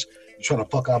like, bitch, you trying to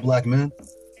fuck our black men?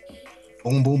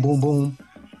 Boom, boom, boom, boom.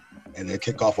 And they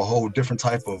kick off a whole different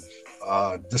type of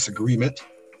disagreement,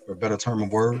 for a better term of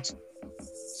words.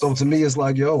 So to me, it's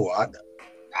like, yo, I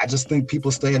just think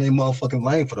people stay in their motherfucking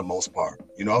lane for the most part.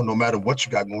 No matter what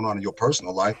you got going on in your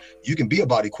personal life, you can be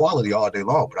about equality all day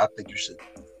long, but I think you should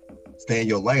stay in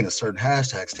your lane, and certain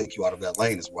hashtags take you out of that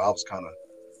lane is where I was kind of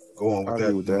going with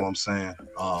that. You know what I'm saying?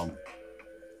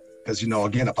 Because,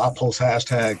 again, if I post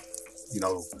hashtag,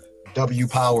 W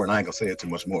power, and I ain't gonna say it too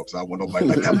much more because I want nobody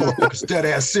like that motherfucker's dead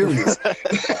ass serious.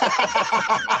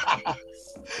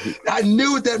 I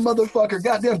knew it, that motherfucker,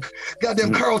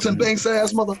 goddamn Carlton Banks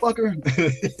ass motherfucker.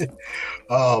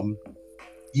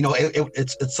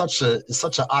 It's such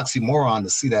an oxymoron to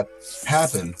see that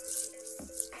happen,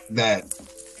 that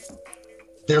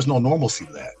there's no normalcy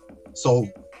to that. So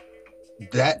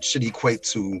that should equate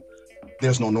to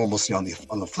there's no normalcy on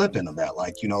the flip end of that.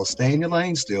 Like, stay in your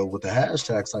lane still with the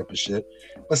hashtag type of shit,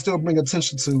 but still bring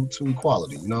attention to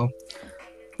equality,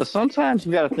 But sometimes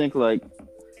you got to think, like,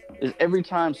 is every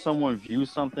time someone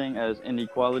views something as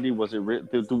inequality, was it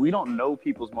we don't know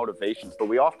people's motivations, but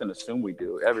we often assume we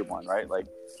do. Everyone, right? Like,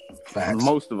 facts.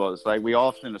 Most of us, like, we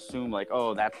often assume, like,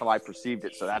 oh, that's how I perceived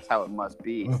it, so that's how it must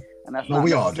be, and that's not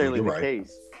necessarily the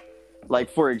case.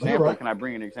 Like, for example, can I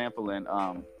bring an example in?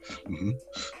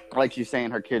 Like she's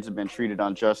saying, her kids have been treated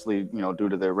unjustly, due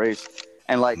to their race.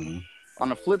 And, like, on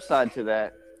the flip side to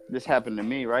that, this happened to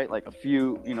me, right? Like a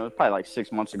few, probably like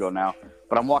 6 months ago now.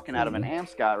 But I'm walking out of an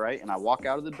Amscot, right? And I walk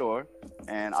out of the door,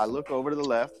 and I look over to the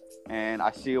left, and I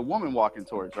see a woman walking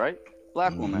towards, right?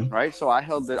 Black woman, right? So I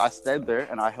stayed there,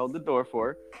 and I held the door for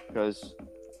her because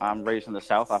I'm raised in the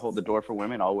South. I hold the door for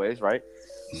women always, right?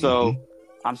 So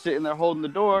I'm sitting there holding the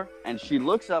door, and she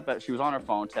was on her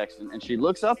phone texting, and she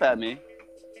looks up at me,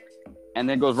 and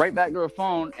then goes right back to her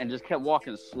phone and just kept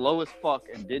walking slow as fuck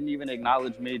and didn't even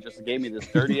acknowledge me, just gave me this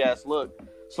dirty ass look.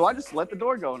 So I just let the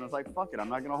door go, and I was like, fuck it, I'm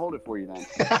not going to hold it for you then.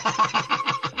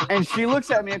 And she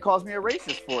looks at me and calls me a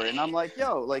racist for it. And I'm like,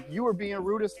 yo, like, you were being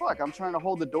rude as fuck. I'm trying to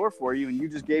hold the door for you, and you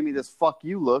just gave me this fuck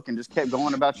you look and just kept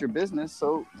going about your business.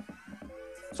 So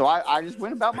I just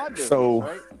went about my business,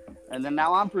 right? And then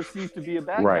now I'm perceived to be a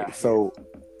bad guy. Right. So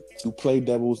to play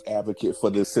devil's advocate for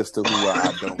this sister who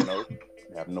I don't know,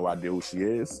 I have no idea who she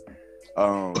is. We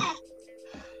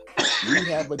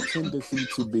have a tendency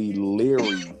to be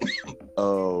leery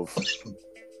of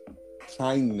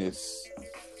kindness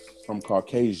from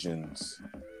Caucasians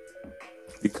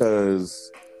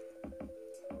because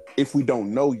if we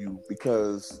don't know you,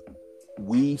 because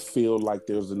we feel like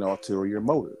there's an ulterior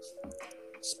motive.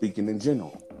 Speaking in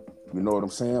general, you know what I'm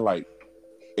saying? Like,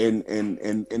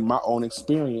 in my own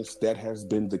experience, that has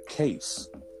been the case.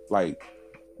 Like,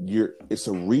 it's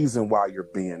a reason why you're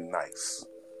being nice,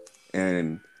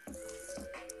 and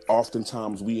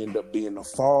oftentimes we end up being the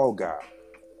fall guy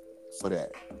for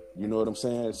that. You know what I'm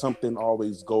saying? Something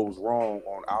always goes wrong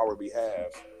on our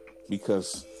behalf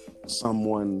because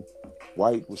someone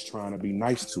white was trying to be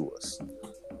nice to us.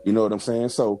 You know what I'm saying?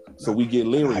 So we get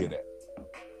leery of that.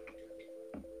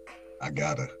 I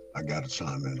gotta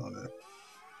chime in on that.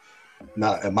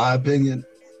 Now, in my opinion,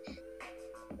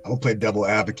 I'm gonna play devil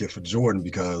advocate for Jordan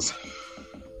because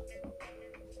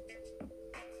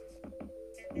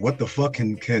what the fuck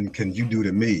can you do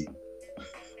to me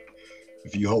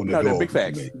if you hold the door? Big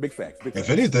facts. If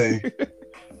anything,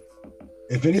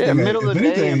 middle of the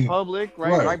day in public,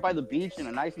 right by the beach in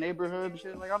a nice neighborhood, and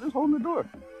shit. Like, I'm just holding the door.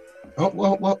 Oh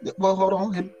well, hold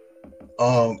on.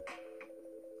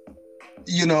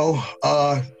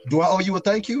 Do I owe you a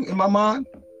thank you in my mind?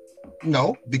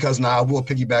 No, because now I will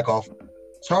piggyback off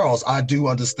Charles. I do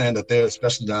understand that there,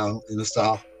 especially down in the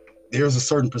South, there's a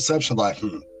certain perception like,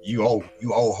 you owe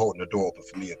holding the door open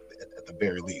for me at the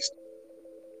very least.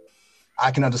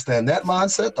 I can understand that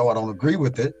mindset, though I don't agree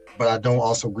with it, but I don't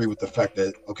also agree with the fact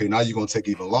that, okay, now you're going to take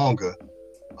even longer.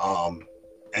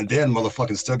 And then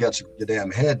motherfucking still got your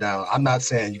damn head down. I'm not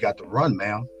saying you got to run,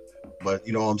 ma'am, but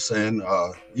you know what I'm saying?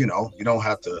 You don't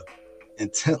have to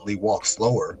intently walk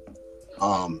slower.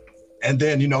 And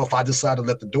then, if I decide to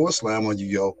let the door slam on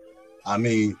you, I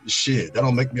mean, shit, that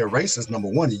don't make me a racist. Number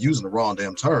one, you're using the wrong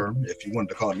damn term. If you wanted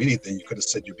to call me anything, you could have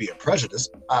said you're being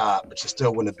prejudiced, but you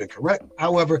still wouldn't have been correct.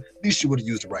 However, at least you would have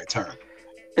used the right term.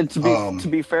 And to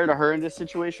be fair to her in this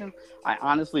situation, I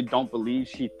honestly don't believe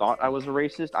she thought I was a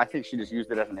racist. I think she just used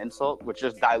it as an insult, which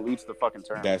just dilutes the fucking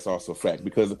term. That's also a fact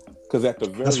because at the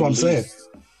very that's what I'm saying.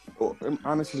 Or,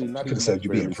 honestly, not even said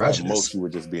you being prejudiced. Most you were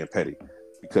just being petty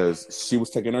because she was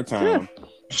taking her time. Yeah,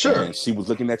 sure. And she was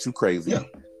looking at you crazy. Yeah.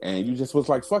 And you just was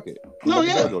like, fuck it. No,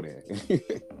 yeah. Go there.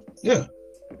 Yeah.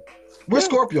 We're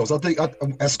Scorpios. I think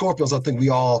as Scorpios, I think we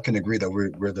all can agree that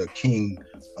we're the king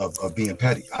of being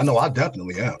petty. I know I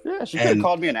definitely am. Yeah, she could have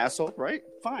called me an asshole, right?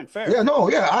 Fine, fair. Yeah, no,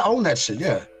 yeah, I own that shit,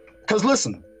 yeah. Because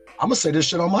listen, I'm going to say this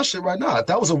shit on my shit right now. If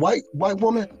that was a white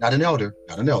woman, not an elder,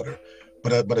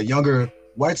 but a younger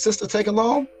white sister taking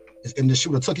long, and she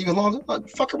would have took even longer,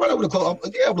 fuck around, I would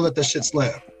have let that shit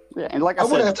slam. Yeah, and like I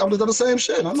said, I would have done the same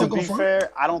shit. I'm to not be going for fair,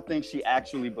 I don't think she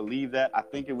actually believed that. I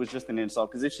think it was just an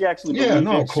insult. Because if she actually believed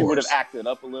it, she would have acted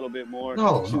up a little bit more.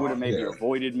 She would have maybe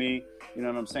avoided me. You know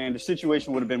what I'm saying? The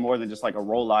situation would have been more than just like a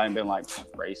roll eye and been like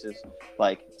racist.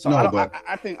 Like, so I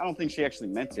don't think she actually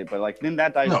meant it. But like, then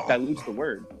that dilutes the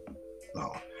word.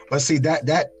 No, but see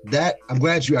that I'm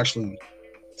glad you actually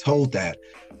told that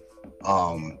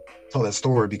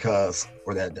story because,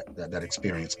 or that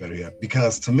experience better yet,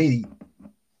 because to me,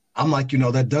 I'm like,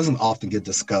 that doesn't often get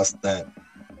discussed, that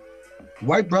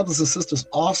white brothers and sisters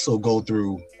also go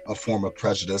through a form of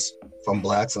prejudice from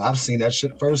blacks, and I've seen that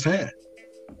shit firsthand.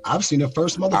 I've seen it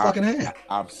first motherfucking hand.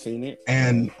 I've seen it,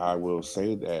 and I will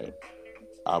say that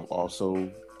I've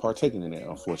also partaken in it,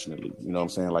 unfortunately. You know what I'm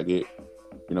saying? Like it,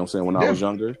 you know what I'm saying? When I was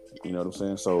younger, you know what I'm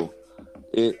saying? So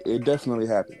it definitely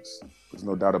happens. There's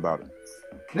no doubt about it.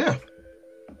 Yeah.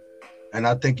 And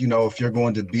I think, if you're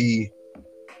going to be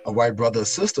a white brother or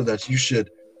sister, that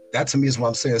to me is what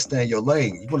I'm saying, stay in your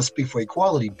lane. You want to speak for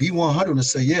equality, be 100 and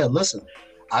say, yeah, listen,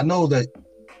 I know that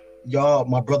y'all,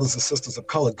 my brothers and sisters of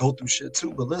color, go through shit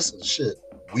too, but listen, shit,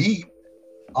 we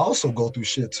also go through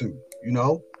shit too, you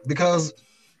know? Because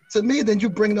to me, then you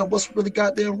bringing up what's really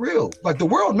goddamn real. Like the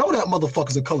world know that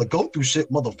motherfuckers of color go through shit,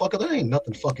 motherfucker. That ain't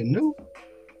nothing fucking new.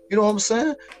 You know what I'm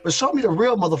saying? But show me the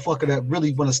real motherfucker that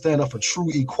really want to stand up for true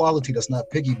equality that's not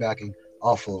piggybacking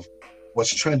off of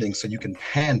what's trending so you can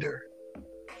pander.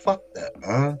 Fuck that,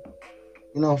 man.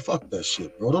 You know, fuck that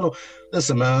shit, bro. Don't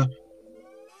listen, man.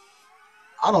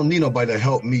 I don't need nobody to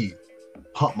help me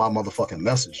pump my motherfucking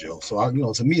message, yo. So,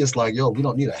 to me, it's like, yo, we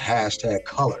don't need a hashtag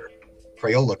color,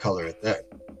 Crayola color at that.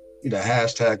 We need a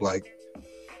hashtag like,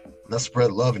 let's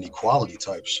spread love and equality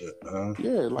type shit, man.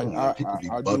 Yeah, like I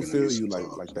do feel you,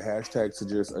 like the hashtag to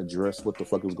just address what the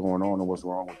fuck is going on and what's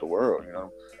wrong with the world, you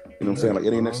know what I'm saying? Like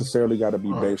it ain't necessarily got to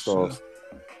be based off,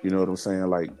 you know what I'm saying,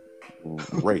 like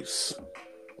race,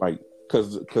 like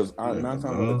because 9 times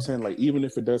out of 10, like even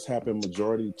if it does happen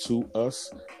majority to us,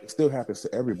 it still happens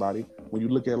to everybody. When you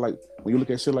look at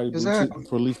shit like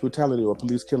police brutality or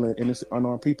police killing innocent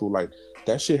unarmed people, like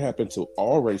that shit happened to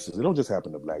all races. It don't just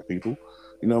happen to black people.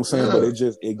 You know what I'm saying? Yeah, but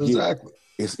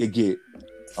it get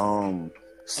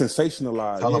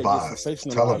sensationalized.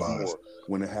 Televised more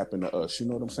when it happened to us. You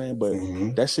know what I'm saying? But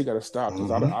that shit got to stop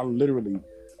because I literally,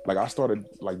 like, I started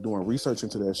like doing research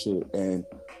into that shit, and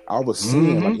I was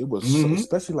seeing like it was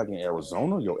especially like in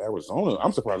Arizona. Arizona.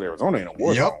 I'm surprised Arizona ain't a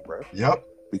war zone, bro. Yep.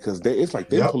 Because it's like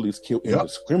them police kill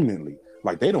indiscriminately.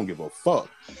 Like they don't give a fuck.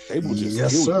 They will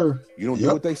just kill you. You don't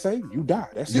do what they say, you die.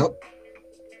 That's it.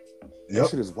 That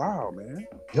shit is wild, man.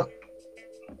 Yep.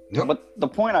 But the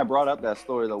point I brought up that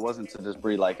story though wasn't to just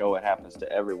be like, oh, it happens to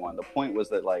everyone. The point was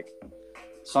that like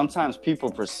sometimes people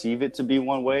perceive it to be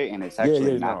one way and it's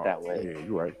actually not that way. Yeah,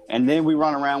 you're right. And then we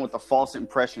run around with the false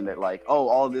impression that like, oh,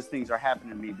 all these things are happening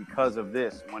to me because of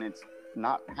this, when it's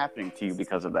not happening to you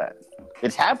because of that.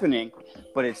 It's happening,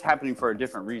 but it's happening for a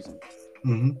different reason.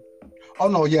 Mm-hmm. Oh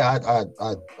no, yeah, I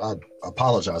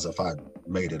apologize if I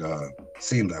made it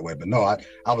seem that way, but no, I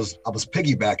was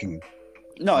piggybacking.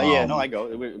 No, I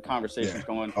go. Conversations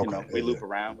going. Okay, we loop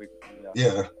around.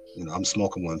 I'm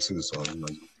smoking one too, so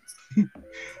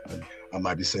I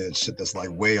might be saying shit that's like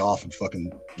way off in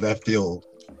fucking left field.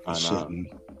 Shit,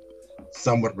 and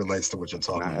somewhat relates to what you're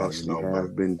talking about.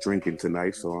 I've been drinking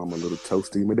tonight, so I'm a little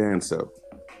toasty, my damn self.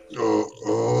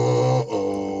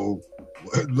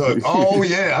 Look,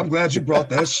 I'm glad you brought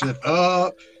that shit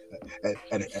up.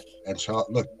 And Charles,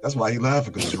 look, that's why he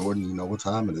laughing, because Jordan, you know what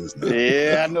time it is now.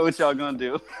 Yeah, I know what y'all gonna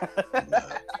do.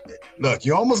 Look,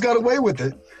 you almost got away with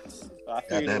it. I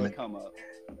figured it would come up.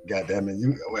 God damn it.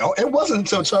 It wasn't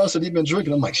until Charles said he'd been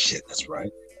drinking. I'm like, shit, that's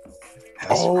right.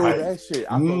 That shit.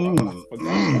 I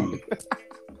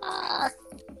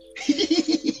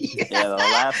Yeah, the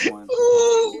last one.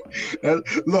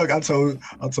 Look, I told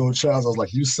Charles, I was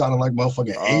like, you sounded like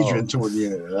motherfucking Adrian toward the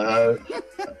end.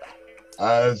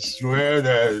 I swear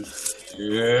that,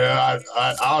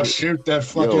 I'll shoot that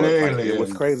fucking alien. Like, it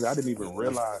was crazy. I didn't even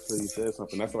realize till he said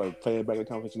something. That's why I was playing back the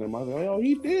conversation in my mind. Like,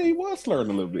 he did. He was slurring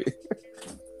a little bit.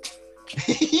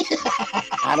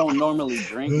 I don't normally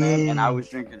drink, man, and I was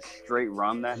drinking straight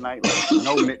rum that night.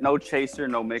 Like, no chaser,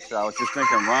 no mixer. I was just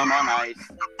drinking rum on ice.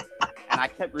 And I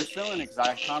kept refilling it because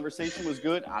our conversation was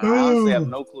good. I honestly have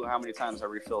no clue how many times I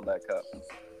refilled that cup.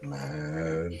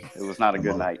 Man, it was not a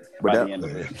good night by the end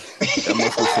of it. That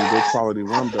must be some good quality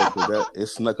rum, though, because it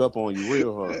snuck up on you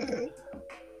real hard.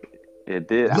 It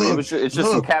did. It's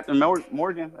just some Captain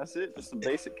Morgan. That's it. Just some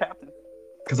basic Captain.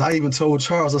 Because I even told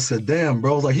Charles, I said, "Damn,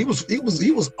 bro, like he was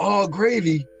all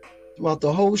gravy throughout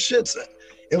the whole shit."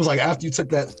 It was like after you took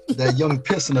that young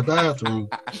piss in the bathroom.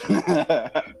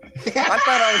 I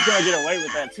thought I was gonna get away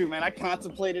with that too, man. I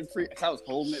contemplated I was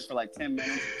holding it for like 10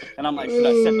 minutes, and I'm like, should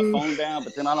I set the phone down?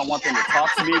 But then I don't want them to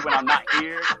talk to me when I'm not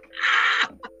here.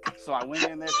 So I went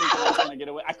in there thinking I was gonna get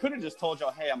away. I could have just told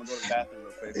y'all, hey, I'm gonna go to the bathroom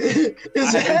real quick.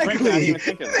 Exactly. I didn't even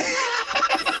think of that.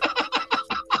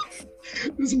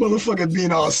 This motherfucker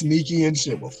being all sneaky and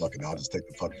shit. Well, fucking, I'll just take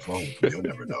the fucking phone. You'll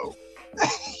never know.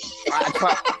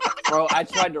 I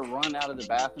tried to run out of the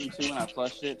bathroom too when I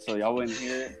flushed it, so y'all wouldn't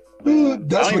hear it.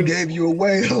 That's what gave you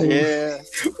away. Yeah.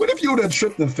 What if you would have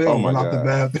tripped and fell and went out the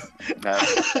bathroom?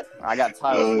 I got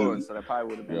tile floors, so that probably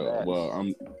would have been bad. Well,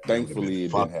 thankfully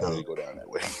it didn't have to go down that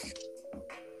way.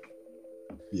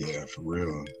 Yeah, for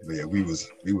real. But yeah, we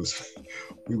was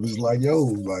like, yo,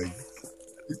 like,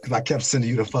 because I kept sending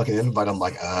you the fucking invite. I'm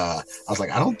like, I was like,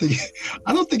 I don't think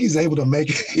he's able to make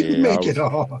it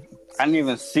on. I didn't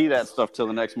even see that stuff till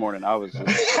the next morning. That was a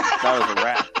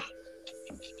wrap.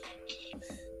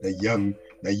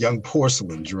 That young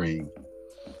porcelain dream.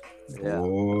 Yeah, that's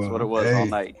what it was all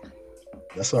night.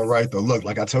 That's all right though. Look,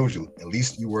 like I told you, at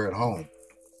least you were at home.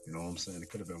 You know what I'm saying? It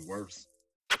could have been worse.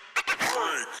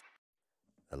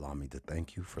 Allow me to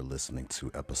thank you for listening to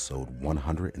episode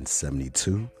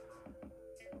 172,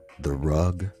 The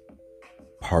Rug,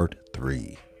 Part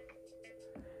 3.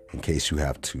 In case you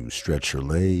have to stretch your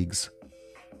legs,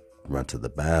 run to the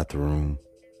bathroom,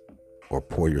 or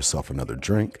pour yourself another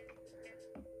drink,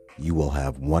 you will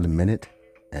have 1 minute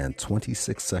and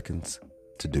 26 seconds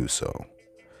to do so,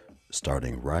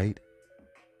 starting right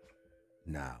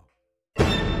now. At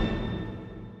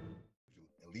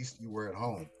least you were at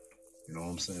home. You know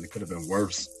what I'm saying? It could have been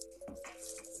worse.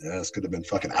 Yeah, it could have been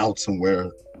fucking out somewhere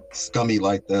scummy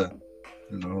like that.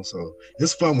 You know, so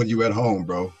it's fun when you at home,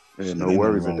 bro. Yeah, no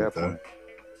worries at that point.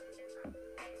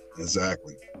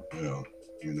 Exactly. You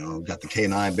know, got the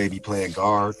K9 baby playing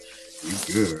guard. You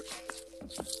good.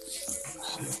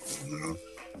 Shit, you know.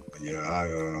 But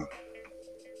yeah,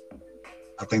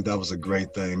 I think that was a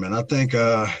great thing, man. I think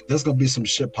there's gonna be some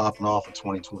shit popping off in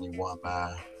 2021,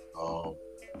 man.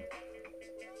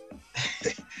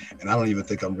 And I don't even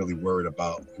think I'm really worried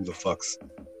about who the fuck's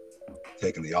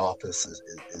taking the office.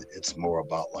 It's more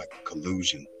about like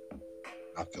collusion.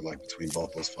 I feel like between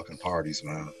both those fucking parties,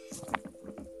 man.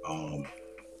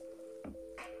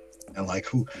 And like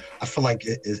I feel like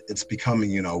it's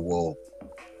becoming, you know, well,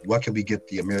 what can we get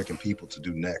the American people to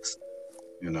do next?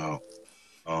 You know,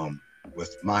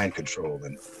 with mind control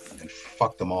and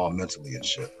fuck them all mentally and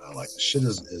shit. Like the shit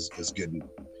is getting.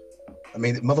 I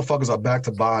mean, motherfuckers are back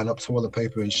to buying up toilet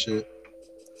paper and shit.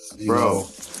 You know.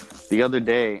 The other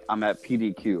day I'm at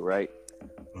PDQ, right?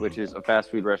 Which is a fast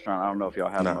food restaurant. I don't know if y'all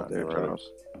have them up there, Charles.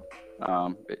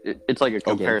 It's like a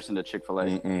comparison to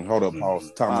Chick-fil-A. Hold up,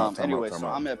 pause. Time out.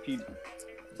 I'm at PDQ.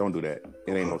 Don't do that.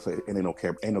 It ain't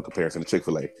no comparison to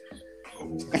Chick-fil-A.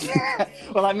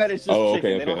 Well, I meant it's just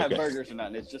chicken. They don't have burgers or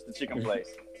nothing. It's just a chicken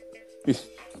place.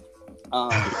 All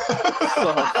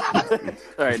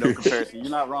right, no comparison. You're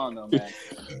not wrong though, man.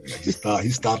 He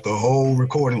stopped the whole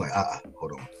recording like,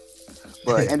 hold on.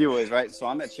 But anyways, right? So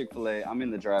I'm at Chick-fil-A. I'm in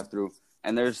the drive-thru,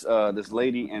 and there's this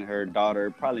lady and her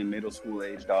daughter, probably middle school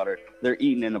age daughter. They're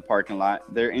eating in the parking lot.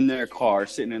 They're in their car,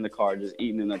 sitting in the car, just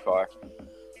eating in their car.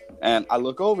 And I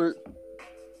look over,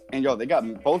 and they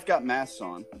both got masks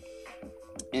on.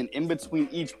 And in between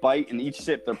each bite and each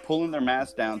sip, they're pulling their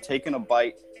mask down, taking a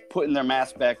bite, putting their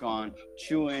mask back on,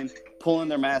 chewing, pulling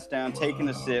their mask down, taking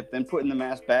a sip, then putting the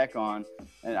mask back on.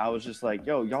 And I was just like,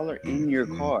 yo, y'all are in your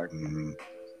car.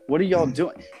 What are y'all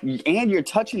doing? And you're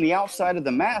touching the outside of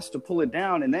the mask to pull it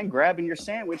down and then grabbing your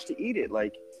sandwich to eat it.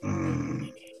 Like,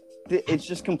 it's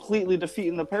just completely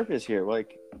defeating the purpose here.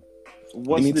 Like,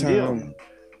 what's the deal?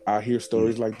 I hear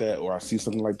stories like that or I see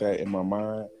something like that in my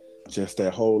mind, just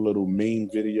that whole little meme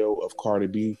video of Cardi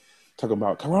B talking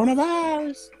about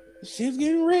coronavirus. Shit's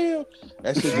getting real.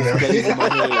 That shit just plays in my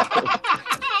head.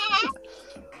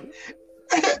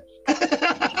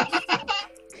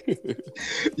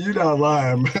 You're not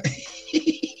lying, man.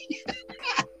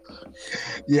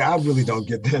 Yeah, I really don't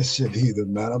get that shit either,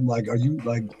 man. I'm like, are you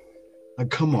like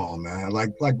come on, man.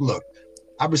 Like, look,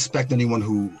 I respect anyone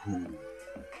who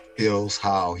feels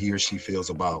how he or she feels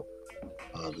about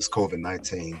this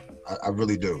COVID-19. I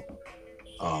really do.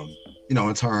 You know,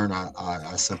 in turn,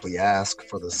 I simply ask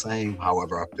for the same.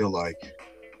 However, I feel like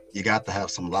you got to have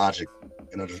some logic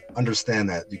and understand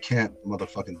that you can't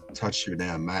motherfucking touch your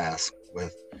damn mask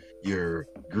with your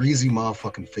greasy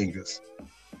motherfucking fingers.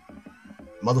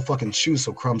 Motherfucking chew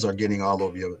so crumbs are getting all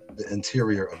over the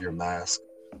interior of your mask.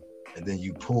 And then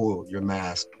you pull your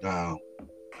mask down,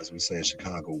 as we say in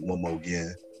Chicago, one more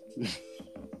again.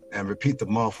 And repeat the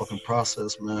motherfucking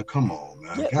process, man. Come on,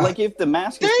 man. Yeah, like if the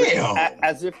mask is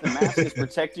as if the mask is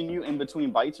protecting you in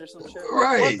between bites or some shit.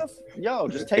 Right.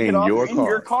 Just take it off in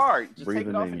your car. Just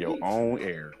breathing in your own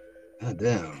air. God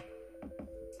damn.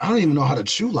 I don't even know how to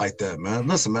chew like that, man.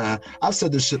 Listen, man, I've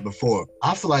said this shit before.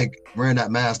 I feel like wearing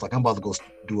that mask like I'm about to go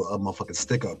do a motherfucking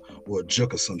stick up or a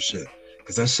juke or some shit.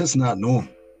 Because that shit's not normal.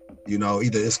 You know,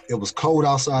 either it was cold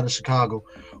outside of Chicago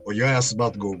or your ass is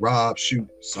about to go rob, shoot,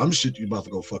 some shit you about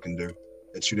to go fucking do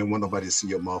that you didn't want nobody to see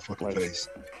your motherfucking face.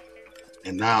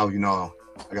 And now, you know,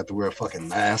 I got to wear a fucking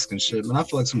mask and shit. Man, I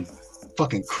feel like some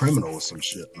fucking criminal or some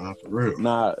shit, man, for real.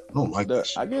 Nah, I don't like that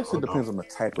shit. I guess it depends on the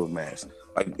type of mask.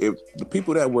 Like, if the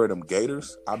people that wear them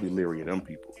gaiters, I'd be leery of them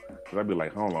people. Because I'd be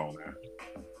like, hold on, man.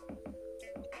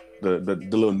 The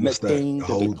little neck thing that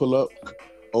they pull up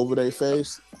over their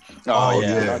face. Oh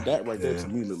yeah. That right there to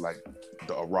me look like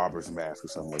a robber's mask or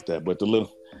something like that. But the little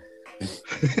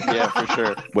yeah, for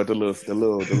sure. But the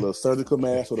little surgical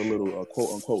mask or the little quote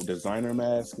unquote designer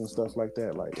mask and stuff like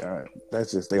that, like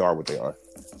that's just, they are what they are.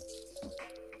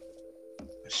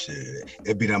 Shit,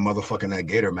 it'd be that motherfucking that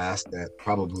gator mask that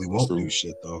probably won't do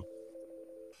shit though.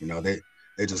 You know,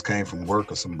 they just came from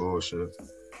work or some bullshit.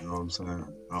 You know what I'm saying?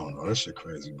 I don't know. That shit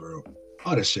crazy, bro.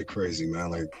 Oh, that shit crazy,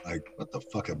 man. Like what the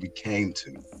fuck have we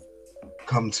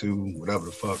come to, whatever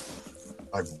the fuck.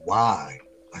 Like, why?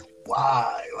 Like,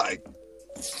 why? Like,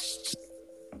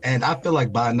 and I feel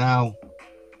like by now,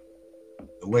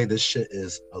 the way this shit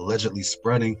is allegedly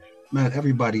spreading, man,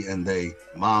 everybody and they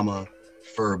mama,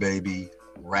 fur baby,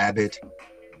 rabbit,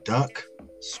 duck,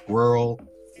 squirrel,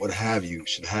 what have you,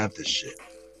 should have this shit.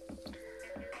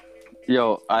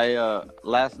 Yo, I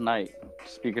last night,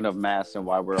 speaking of masks and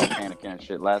why we're all panicking and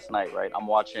shit, last night, right, I'm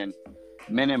watching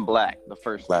Men in Black, the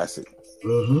first classic.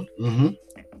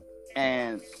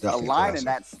 And definitely a line in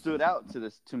that stood out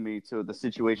to me to the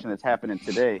situation that's happening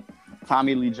today.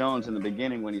 Tommy Lee Jones in the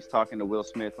beginning, when he's talking to Will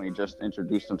Smith, when he just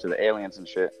introduced him to the aliens and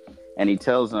shit, and he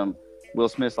tells him, Will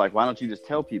Smith's like, why don't you just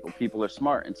tell people? People are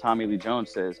smart. And Tommy Lee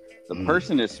Jones says, the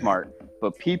person is smart,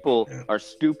 but people are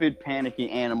stupid, panicky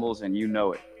animals, and you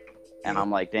know it. And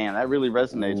I'm like, damn, that really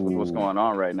resonates with what's going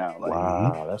on right now. Like,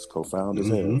 wow, that's profound as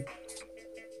hell.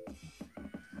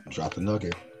 Drop the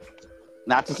nugget.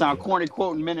 Not to sound corny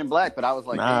quoting Men in Black, but I was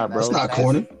like, nah, bro, it's not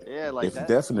corny. Yeah, like it's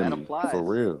definitely that applies. For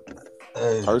real.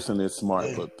 Hey, person is smart,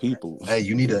 but people. Hey,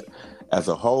 you need a as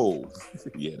a whole.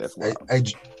 Yeah, that's right.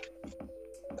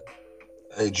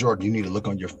 Hey, Jordan, you need to look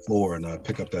on your floor and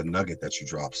pick up that nugget that you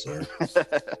dropped, sir. Because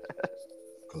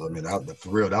I mean, for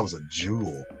real, that was a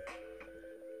jewel.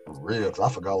 For real, because I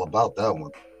forgot all about that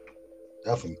one.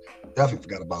 Definitely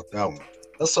forgot about that one.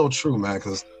 That's so true, man.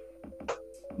 Because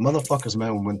motherfuckers,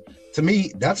 man, to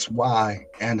me, that's why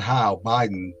and how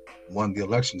Biden won the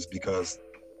elections, because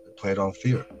they played on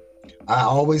fear. I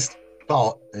always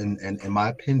thought, and in my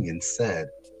opinion, said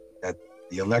that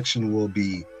the election will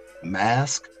be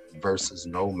mask versus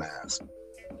no mask,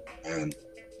 and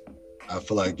I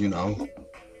feel like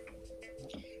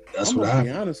that's what I'm gonna be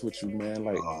honest with you, man.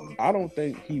 Like, I don't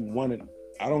think he wanted.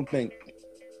 I don't think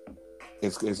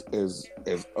as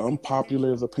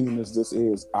unpopular as opinion as this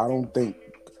is. I don't think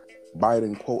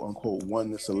Biden, quote unquote,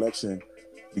 won this election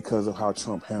because of how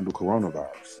Trump handled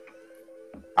coronavirus.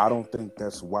 I don't think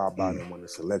that's why Biden won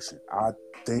this election. I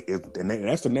think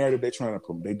that's the narrative they're trying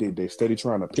to. They steady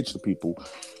trying to pitch to people.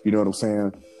 You know what I'm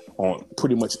saying? On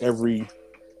pretty much every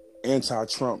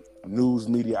anti-Trump news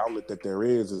media outlet that there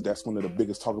is that's one of the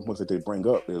biggest talking points that they bring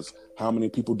up is how many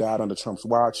people died under Trump's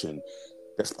watch, and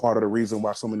that's part of the reason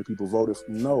why so many people voted.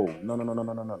 No.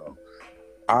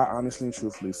 I honestly and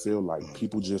truthfully feel like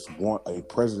people just want a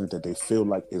president that they feel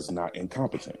like is not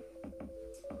incompetent.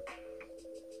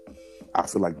 I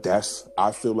feel like that's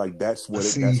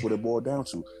what it boiled down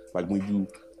to. Like when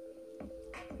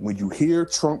you hear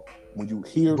Trump,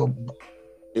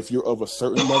 if you're of a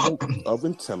certain level of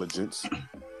intelligence,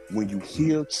 when you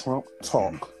hear Trump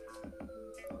talk,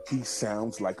 he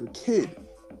sounds like a kid.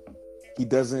 He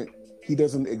doesn't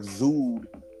exude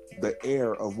the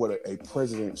air of what a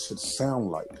president should sound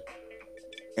like.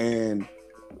 And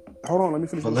hold on, let me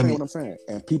finish what I'm saying.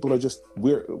 And people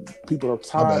are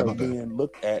tired of being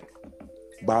looked at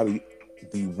by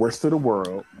the worst of the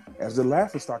world as the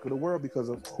laughingstock of the world because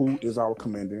of who is our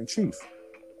commander in chief.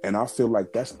 And I feel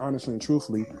like that's honestly and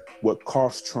truthfully what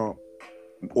cost Trump,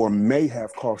 or may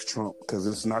have cost Trump, because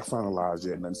it's not finalized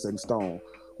yet, nothing set in stone,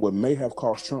 what may have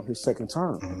cost Trump his second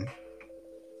term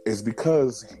is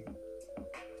because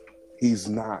he's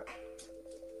not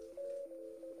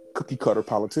cookie cutter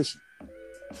politician.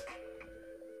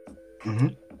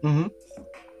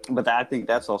 But I think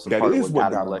that's also part of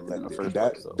what got him elected in the first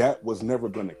place. That was never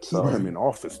going to keep him in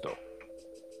office, though.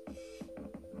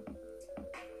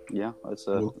 Yeah, it's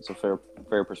a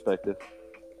fair perspective.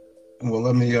 Well,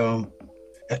 let me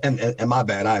and my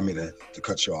bad, I didn't mean to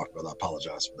cut you off, but I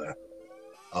apologize for that.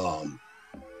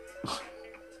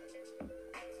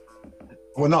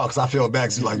 Well, no, because I feel bad.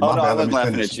 Cause you're like, my bad. I was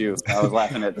laughing at you. I was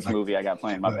laughing at this movie I got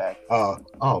playing. My bad.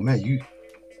 Oh man,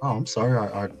 I'm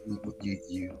sorry.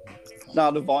 You. No,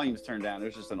 the volume's turned down.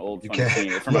 There's just an old funny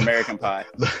scene from American Pie.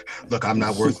 Look, I'm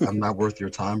not worth your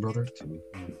time, brother.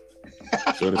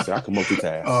 So I can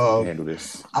multitask. Handle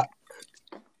this.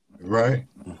 Right.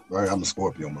 I'm a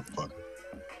Scorpio, motherfucker.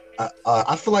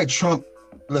 I feel like Trump.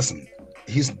 Listen,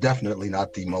 he's definitely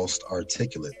not the most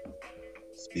articulate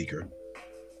speaker.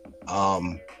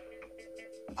 I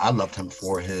loved him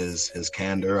for his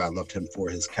candor. I loved him for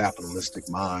his capitalistic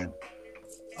mind.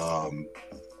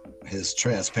 His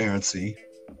transparency.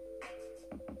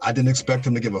 I didn't expect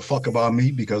him to give a fuck about me,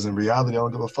 because in reality, I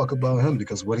don't give a fuck about him,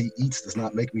 because what he eats does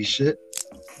not make me shit.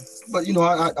 But,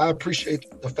 I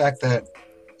appreciate the fact that,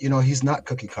 he's not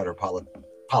cookie cutter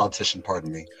politician,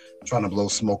 pardon me, trying to blow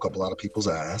smoke up a lot of people's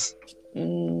ass.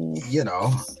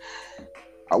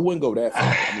 I wouldn't go that far.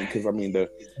 I mean, because I mean,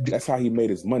 that's how he made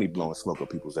his money blowing smoke up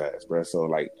people's ass, bro. So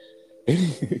like,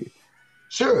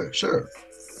 sure.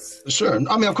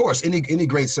 I mean, of course, any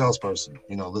great salesperson,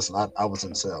 you know, listen, I was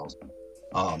in sales.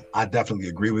 I definitely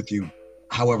agree with you.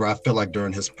 However, I feel like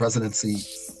during his presidency,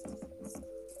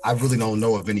 I really don't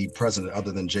know of any president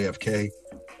other than JFK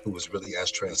who was really as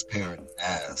transparent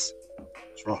as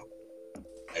Trump.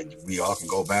 And we all can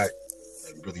go back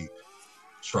and really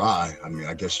try. I mean,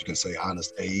 I guess you can say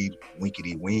Honest Abe,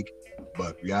 winkety wink,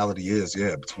 but reality is,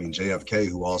 yeah, between JFK,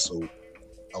 who also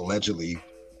allegedly,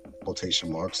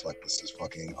 quotation marks, like this is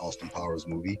fucking Austin Powers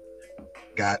movie,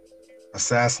 got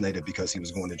assassinated because he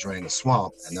was going to drain a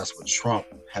swamp, and that's what Trump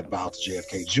had vowed to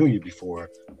JFK Jr. before,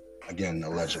 again,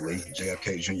 allegedly.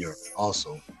 JFK Jr.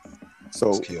 also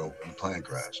was killed in a plane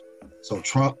crash. So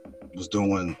Trump was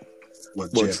doing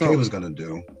what JFK Trump was going to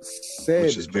do,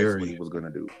 which is what he was going to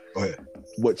do. Go ahead.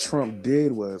 What Trump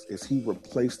did is he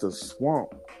replaced the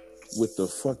swamp with the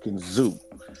fucking zoo.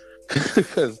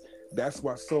 Because that's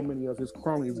why so many of his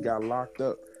cronies got locked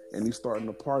up, and he's starting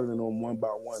to pardon them one by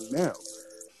one now.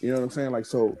 You know what I'm saying? Like,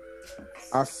 so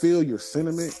I feel your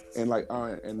sentiment, and like,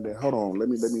 and then hold on, let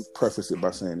me preface it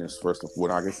by saying this first.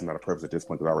 Well, I guess it's not a preface at this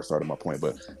point because I already started my point,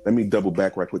 but let me double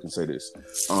back right quick and say this.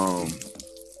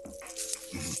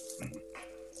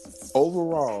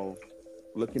 Overall,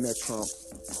 looking at Trump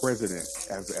president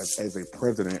as a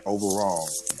president overall,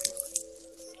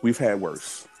 we've had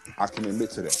worse. I can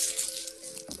admit to that.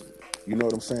 You know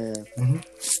what I'm saying?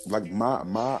 Mm-hmm. Like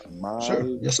my sure.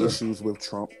 Yes, issues with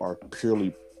Trump are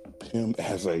purely him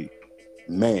as a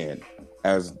man,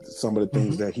 as some of the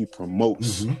things that he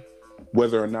promotes,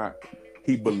 whether or not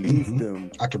he believes them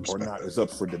or not is up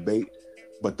for debate.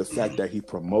 But the fact that he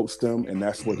promotes them, and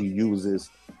that's what he uses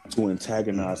to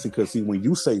antagonize. Because see, when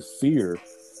you say fear,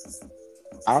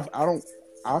 I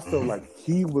feel like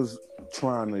he was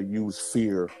trying to use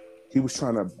fear. He was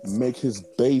trying to make his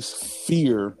base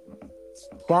fear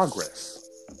progress.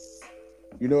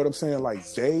 You know what I'm saying? Like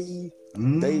they're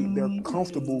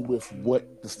comfortable with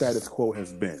what the status quo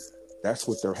has been. That's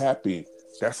what they're happy.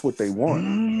 That's what they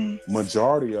want.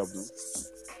 Majority of them.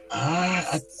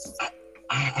 I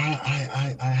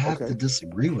have to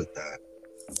disagree with that.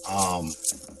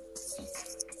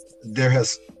 There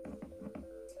has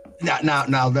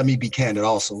now let me be candid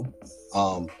also.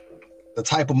 The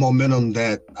type of momentum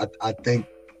that I think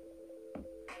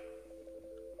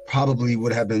probably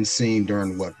would have been seen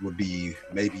during what would be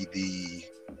maybe the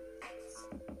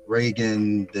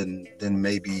Reagan, then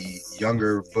maybe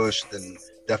younger Bush, then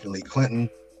definitely Clinton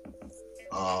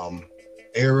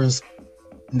eras.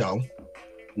 No.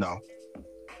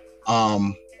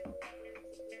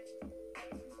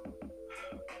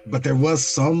 But there was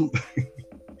some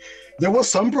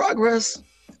progress,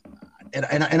 and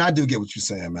I do get what you're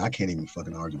saying, man. I can't even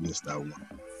fucking argue this that one.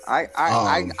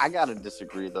 I gotta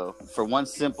disagree though. For one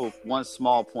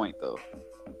small point though.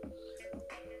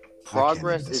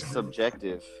 Progress is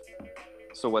subjective.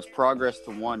 So what's progress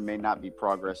to one may not be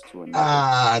progress to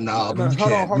another. No, but you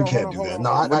can't do that.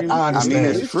 No, I understand. I mean,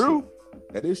 it's true.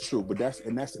 That is true, but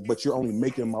but you're only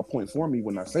making my point for me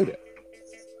when I say that.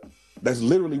 That's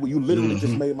literally what you literally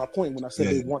just made my point when I said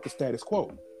they want the status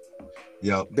quo.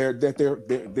 Yeah, that's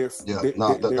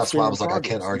why I was like, I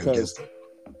can't argue against it.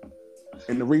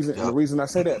 And the reason I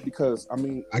say that because I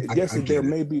mean, yes, there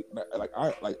may be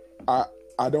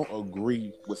I don't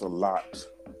agree with a lot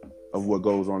of what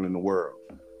goes on in the world,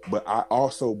 but I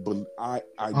also do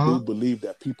believe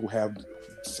that people have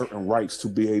certain rights to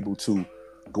be able to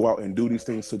go out and do these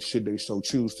things should they so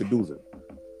choose to do them.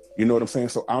 You know what I'm saying?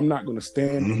 So I'm not going to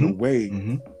stand in the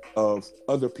way of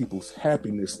other people's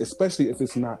happiness, especially if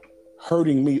it's not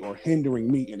hurting me or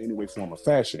hindering me in any way, form, or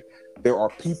fashion. There are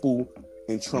people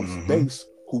in Trump's base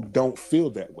who don't feel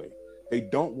that way. They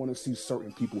don't want to see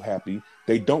certain people happy.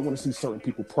 They don't want to see certain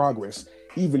people progress,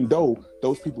 even though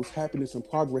those people's happiness and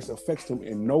progress affects them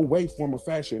in no way, form, or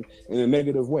fashion in a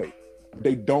negative way.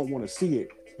 They don't want to see it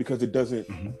because it doesn't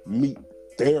meet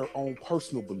their own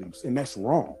personal beliefs, and that's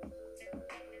wrong.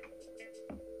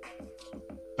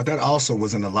 But that also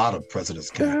was in a lot of presidents'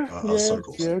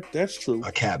 circles. Yeah, that's true.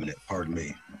 A cabinet, pardon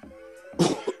me.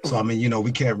 So I mean, you know,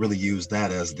 we can't really use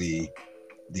that as the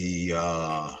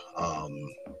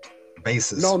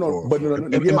basis. No, but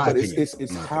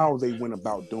it's how they went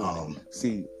about doing it.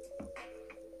 See,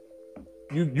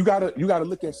 you gotta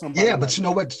look at somebody. Yeah, but like, you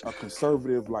know what? A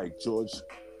conservative like George,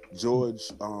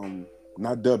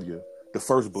 not W, the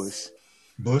first Bush.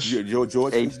 George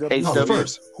H.W.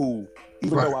 First. Who,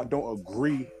 even though I don't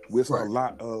agree with a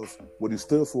lot of what he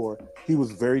stood for, he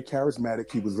was very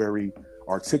charismatic. He was very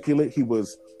articulate. He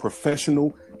was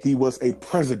professional. He was a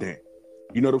president.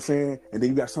 You know what I'm saying? And then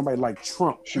you got somebody like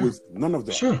Trump, who is none of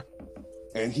that. Sure.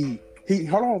 And he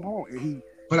hold on.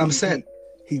 And I'm saying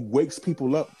he wakes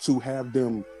people up to have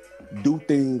them do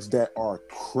things that are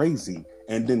crazy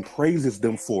and then praises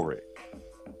them for it.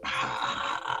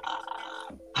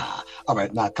 All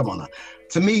right, now come on now.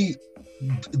 To me,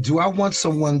 do I want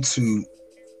someone to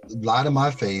lie to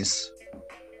my face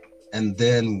and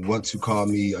then want to call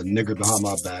me a nigger behind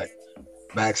my back,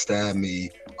 backstab me,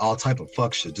 all type of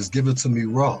fuck shit? Just give it to me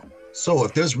raw. So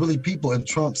if there's really people in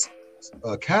Trump's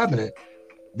cabinet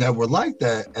that were like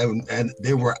that and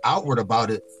they were outward about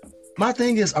it, my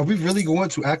thing is, are we really going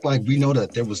to act like we know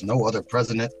that there was no other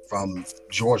president from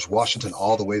George Washington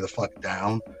all the way the fuck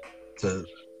down to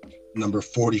number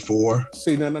 44?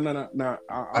 See, no.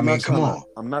 I mean, come on.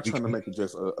 I'm not trying to make it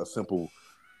just a simple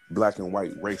black and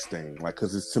white race thing, like,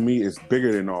 because to me it's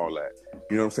bigger than all that.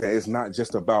 You know what I'm saying? It's not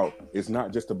just about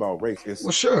race. It's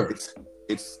well, sure.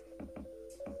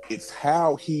 It's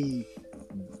how he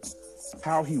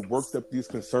worked up these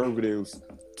conservatives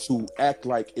to act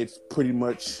like it's pretty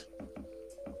much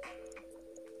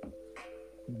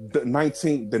the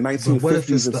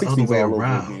 1950s and 60s all over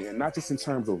again, and not just in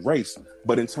terms of race,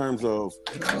 but in terms of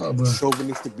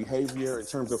chauvinistic behavior, in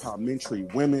terms of how men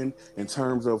treat women, in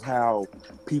terms of how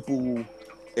people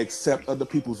accept other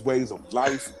people's ways of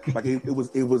life. Like it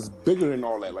was bigger than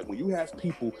all that. Like when you have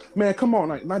people, man, come on,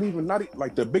 like not even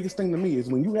like the biggest thing to me is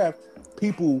when you have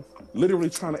people literally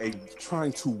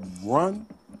trying to run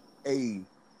a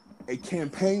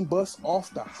campaign bus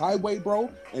off the highway, bro,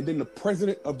 and then the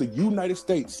president of the United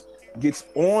States gets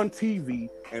on TV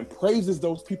and praises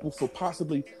those people for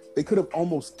possibly they could have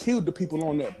almost killed the people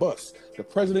on that bus. The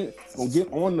president gonna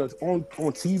get on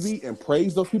TV and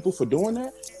praise those people for doing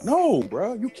that? No,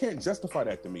 bro, you can't justify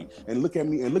that to me. And look at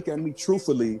me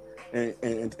truthfully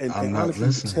and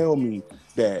honestly tell me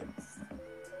that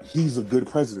he's a good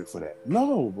president for that.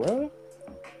 No, bro.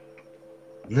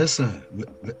 Listen,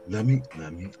 let me. All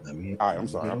right, I'm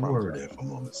sorry. I'm word there for a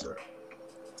moment, sir.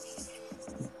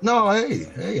 No,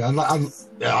 hey, I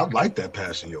like that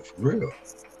passion, yo, for real.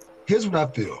 Here's what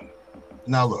I feel.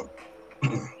 Now look,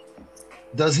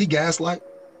 does he gaslight?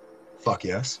 Fuck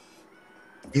yes.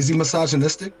 Is he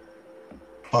misogynistic?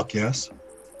 Fuck yes.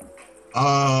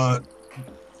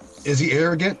 Is he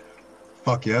arrogant?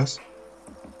 Fuck yes.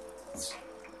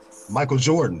 Michael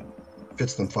Jordan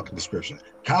fits the fucking description.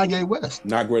 Kanye West,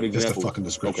 not great example. Fits the fucking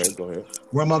description. Okay, go ahead.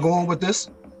 Where am I going with this?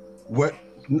 Where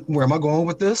am I going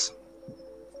with this?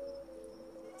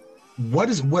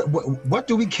 What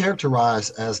do we characterize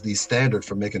as the standard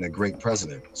for making a great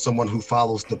president? Someone who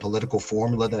follows the political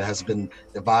formula that has been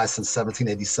devised since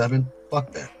 1787?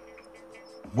 Fuck that.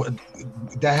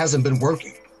 That hasn't been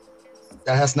working.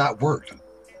 That has not worked.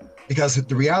 Because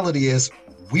the reality is,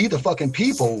 we the fucking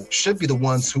people should be the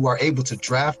ones who are able to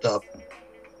draft up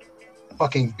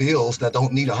fucking bills that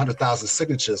don't need 100,000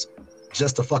 signatures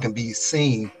just to fucking be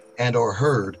seen and or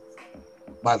heard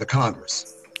by the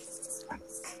Congress.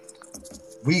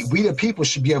 We the people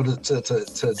should be able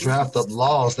to draft up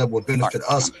laws that will benefit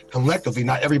us collectively,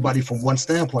 not everybody from one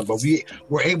standpoint, but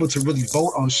we're able to really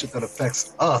vote on shit that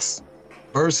affects us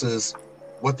versus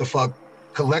what the fuck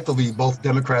collectively both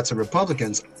Democrats and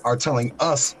Republicans are telling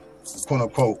us, quote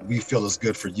unquote, we feel is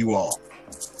good for you all.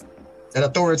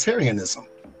 That authoritarianism.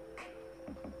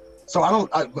 So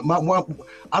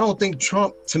I don't think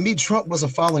Trump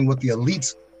wasn't following what the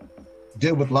elites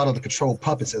did with a lot of the control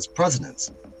puppets as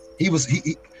presidents.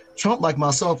 Trump, like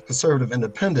myself, conservative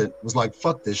independent, was like,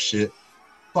 fuck this shit.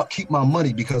 Fuck, keep my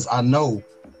money because I know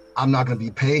I'm not going to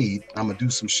be paid. I'm going to do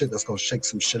some shit that's going to shake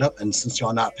some shit up. And since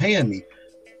y'all not paying me,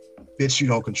 bitch, you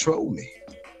don't control me.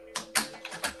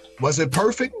 Was it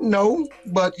perfect? No.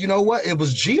 But you know what? It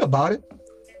was G about it.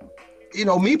 You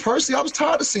know, me personally, I was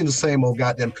tired of seeing the same old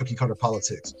goddamn cookie cutter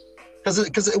politics.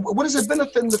 Because what is it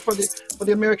benefiting for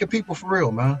the American people for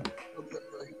real, man?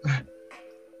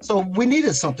 So we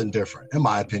needed something different, in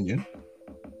my opinion.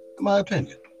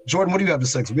 Jordan, what do you have to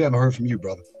say? Because we haven't heard from you,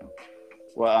 brother.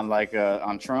 Well,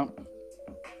 on Trump,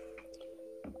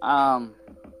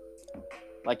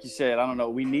 like you said, I don't know.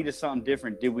 We needed something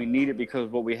different. Did we need it because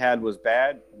what we had was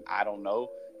bad? I don't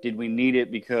know. Did we need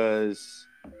it because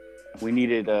we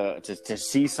needed to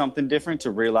see something different, to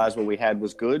realize what we had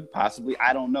was good? Possibly.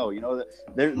 I don't know. You know,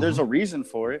 there's a reason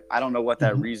for it. I don't know what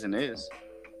that reason is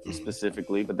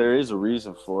specifically, but there is a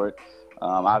reason for it.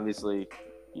 Obviously,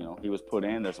 you know, he was put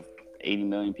in. There's 80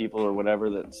 million people or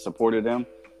whatever that supported him.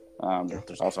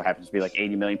 There's also happens to be like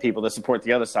 80 million people that support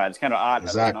the other side. It's kind of odd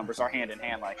that the numbers are hand in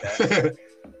hand like that.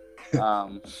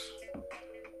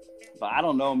 But I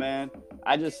don't know, man.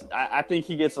 I think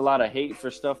he gets a lot of hate for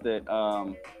stuff that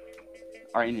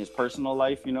are in his personal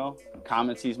life, you know,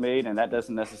 comments he's made, and that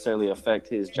doesn't necessarily affect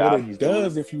his job. But it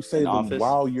does if you say them office.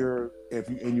 while you're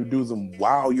you do them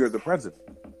while you're the president.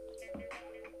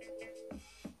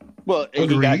 Well, he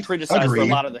got criticized for a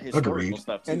lot of the historical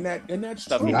stuff too. And that's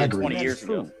stuff true. he did 20 years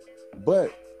ago.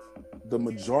 But the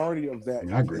majority of that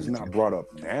is not brought up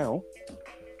now.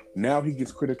 Now he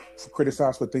gets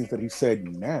criticized for things that he said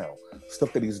now,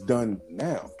 stuff that he's done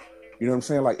now. You know what I'm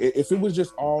saying? Like, if it was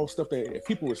just all stuff that, if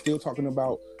people were still talking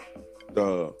about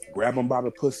the grab him by the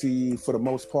pussy for the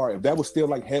most part, if that was still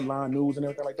like headline news and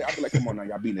everything like that, I'd be like, come on now,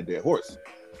 y'all beating a dead horse.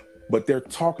 But they're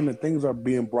talking and things are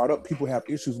being brought up. People have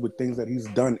issues with things that he's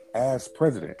done as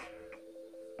president.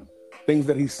 Things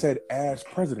that he said as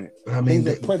president. I mean, things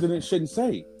that president shouldn't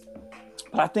say.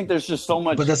 But I think there's just so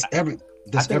much. But there's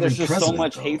so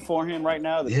much hate for him right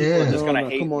now that people are just going to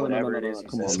hate whatever it is.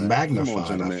 It's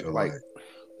magnified, I feel like.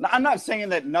 I'm not saying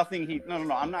that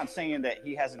I'm not saying that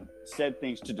he hasn't said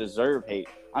things to deserve hate.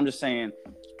 I'm just saying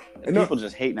people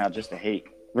just hate now just to hate.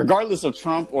 Regardless of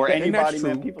Trump or anybody,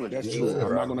 man, people are just true.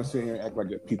 I'm not going to sit here and act like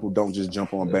people don't just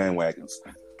jump on bandwagons.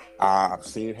 I've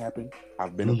seen it happen.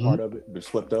 I've been a part of it, been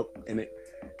swept up in it,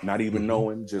 not even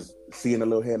knowing, just seeing a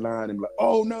little headline and be like,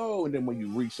 oh no. And then when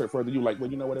you research further, you're like,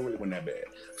 well, you know what? It really wasn't that bad.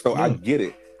 So I get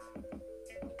it.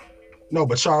 No,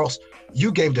 but Charles,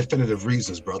 you gave definitive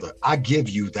reasons, brother. I give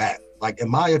you that. Like, in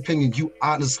my opinion, you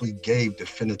honestly gave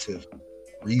definitive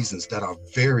reasons that are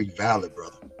very valid,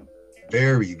 brother.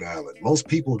 Very valid. Most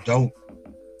people don't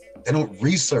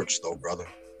research though, brother.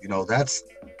 You know,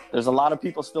 there's a lot of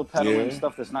people still peddling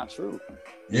stuff that's not true.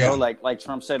 You know, like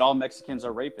Trump said, all Mexicans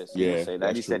are rapists. He didn't say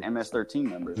that. He said MS-13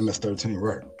 members. MS-13,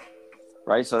 right.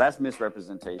 Right, so that's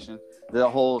misrepresentation. The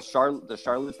whole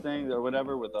Charlotte thing or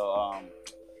whatever with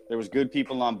there was good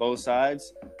people on both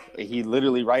sides. He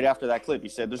literally, right after that clip, he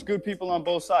said, there's good people on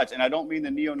both sides. And I don't mean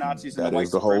the neo-Nazis and the white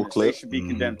supremacists. They should be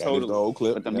condemned totally. The whole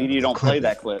clip. But the media don't play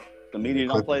that clip. The media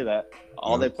don't play that.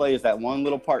 All they play is that one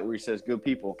little part where he says good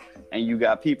people. And you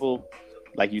got people,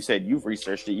 like you said, you've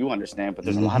researched it, you understand, but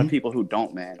there's a lot of people who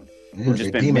don't, man. Who've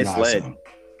just been misled. Him.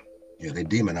 Yeah, they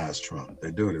demonize Trump.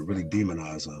 They do. They really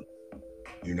demonize him.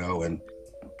 You know, and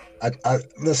I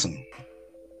listen,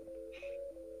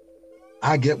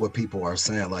 I get what people are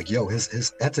saying, like, yo,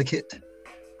 his etiquette.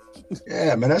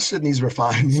 Yeah, man, that shit needs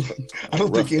refining. I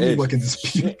don't think anyone can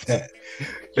dispute that.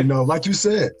 You know, like you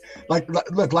said,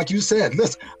 like you said,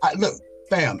 listen,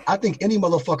 fam, I think any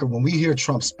motherfucker, when we hear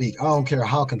Trump speak, I don't care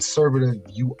how conservative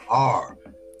you are,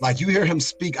 like you hear him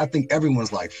speak, I think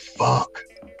everyone's like, fuck.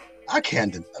 I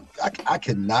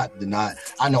cannot deny.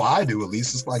 I know I do, at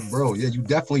least. It's like, bro, yeah, you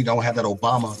definitely don't have that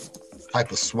Obama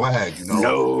type of swag, you know?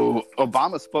 No,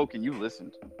 Obama spoke and you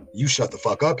listened. You shut the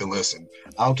fuck up and listen.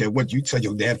 I don't care what you tell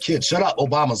your damn kid. Shut up,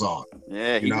 Obama's on.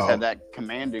 Yeah, he just had that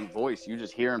commanding voice. You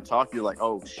just hear him talk, you're like,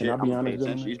 oh shit, I'm gonna pay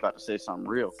attention. He's about to say something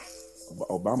real.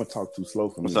 Obama talked too slow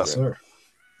for me. What's up, sir?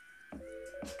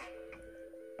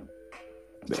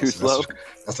 Too slow?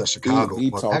 That's a Chicago.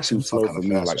 He talked too slow for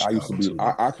me. Like, I used to be,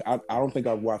 I don't think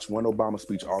I've watched one Obama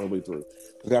speech all the way through.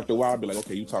 Because after a while, I'd be like,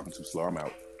 okay, you talking too slow. I'm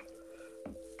out.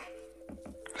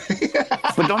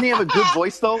 But don't he have a good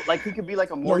voice though? Like, he could be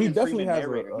like a Morgan he definitely has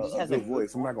narrator. a good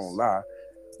voice. I'm not gonna lie,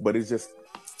 but it's just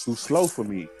too slow for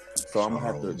me. So I'm gonna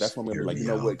have to. That's what I'm gonna be like. You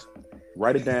know what?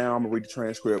 Write it down. I'm gonna read the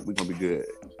transcript. We're gonna be good.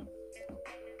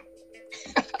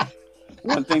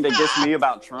 One thing that gets me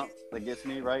about Trump,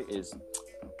 right, is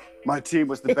my team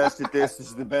was the best at this. This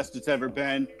is the best it's ever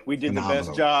been. We did the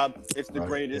best job. It's the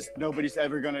greatest. Nobody's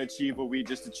ever gonna achieve what we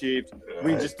just achieved.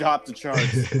 We just topped the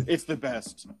charts. It's the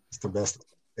best. It's the best.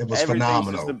 It was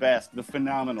phenomenal. Just the best. The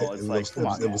phenomenal.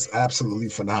 It was absolutely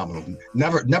phenomenal.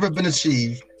 Never been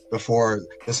achieved before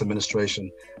this administration.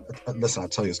 Listen, I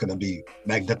tell you, it's going to be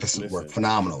magnificent work.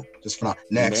 Phenomenal. Just phenomenal.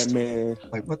 Next. Man,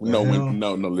 like, what no,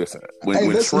 listen.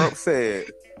 When Trump said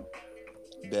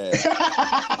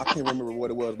that, I can't remember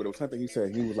what it was, but it was something he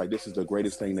said. He was like, this is the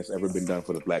greatest thing that's ever been done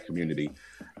for the black community.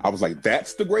 I was like,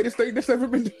 that's the greatest thing that's ever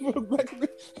been done for the black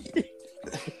community?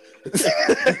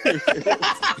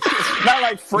 Not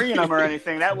like freeing them or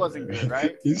anything. That wasn't good,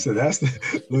 right? He said, that's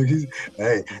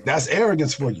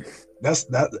arrogance for you.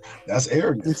 That's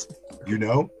arrogance, you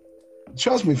know?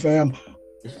 Trust me, fam.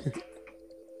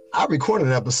 I recorded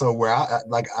an episode where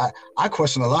I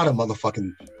questioned a lot of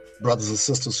motherfucking brothers and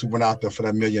sisters who went out there for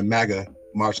that Million MAGA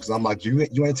march, because I'm like, you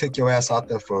ain't take your ass out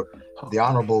there for the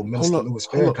Honorable Minister Louis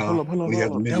Farrakhan when he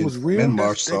had the Million Men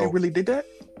March. They really did that?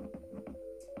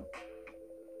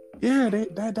 Yeah,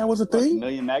 that was a thing.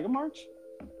 Million MAGA march?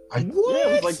 What? Yeah,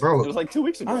 it was like, bro, it was like 2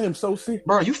 weeks ago. I am so sick.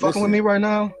 Bro, are you fucking with me right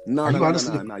now? No.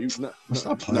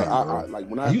 Stop playing, bro. Like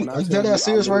when Are you I dead ass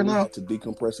serious right now? had to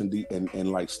decompress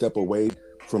and like step away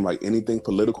from like anything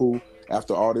political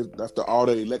after all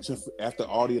the election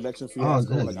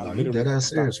fiasco. Like I literally had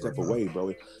to step away,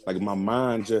 bro. Like my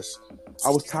mind just, I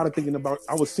was tired of thinking about.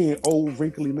 I was seeing old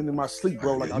wrinkly men in my sleep,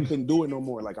 bro. Like I couldn't do it no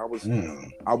more. Like I was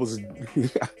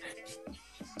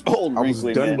Old I was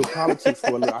wrinkly done man. with politics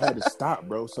for a little. I had to stop,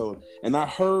 bro. So, and I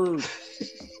heard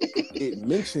it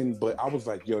mentioned, but I was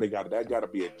like, yo, that got to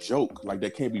be a joke. Like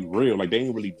that can't be real. Like they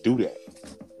ain't really do that.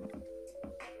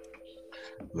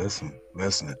 Listen.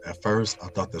 At first, I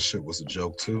thought that shit was a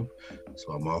joke too.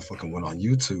 So I motherfucking went on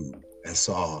YouTube and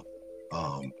saw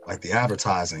like the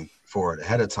advertising for it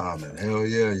ahead of time. And hell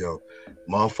yeah, yo,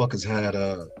 motherfuckers had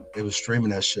they was streaming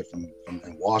that shit from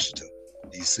in Washington,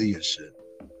 DC and shit.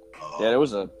 Yeah, there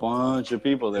was a bunch of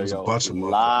people there, There was yo. a bunch of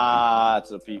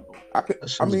Lots of people. That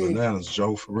shit was bananas,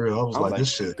 Joe, for real. I was like,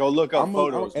 this shit. Go look up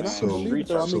photos, and man. I can believe it,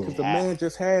 though. I mean, because the man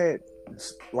just had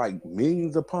like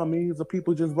millions upon millions of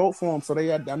people just vote for him, so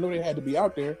I know they had to be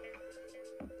out there.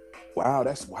 Wow,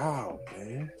 that's wild,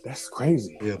 man. That's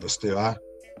crazy. Yeah, but still, I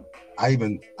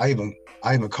even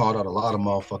called out a lot of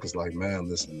motherfuckers like, man,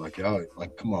 listen, like y'all,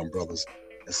 like, come on, brothers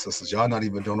and sisters, y'all not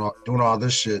even doing all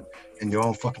this shit in your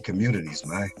own fucking communities,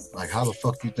 man. Like, how the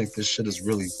fuck do you think this shit is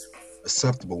really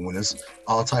acceptable when it's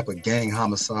all type of gang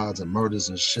homicides and murders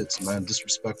and shits, man,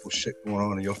 disrespectful shit going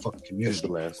on in your fucking community? That's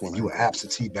the last one. You an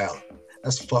absentee ballot.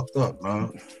 That's fucked up,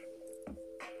 man.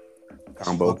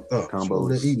 Combo. What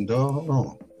they eating, dog? Hold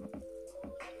on.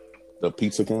 The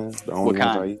pizza kind? The only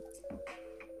ones I eat?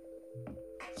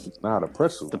 Nah, the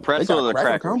pretzel. The pretzel or the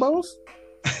crackers? Combos?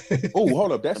 Oh,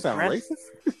 hold up. That sounds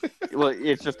racist. Well,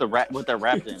 it's just what they're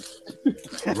wrapped in.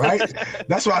 Right?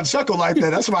 That's why I chuckle like that.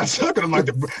 That's why I chuckle. I'm like,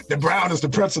 the brown is the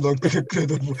pretzel, the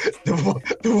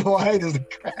white is the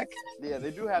crack. Yeah, they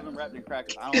do have them wrapped in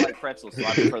crackers. I don't like pretzels, so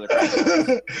I prefer the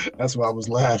crackers. That's why I was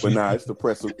laughing. But nah, it's the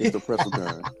pretzel. It's the pretzel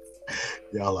kind.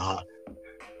 Y'all are hot.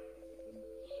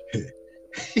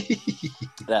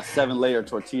 That 7-layer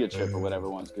tortilla chip or whatever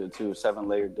one's good too.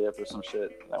 7-layer dip or some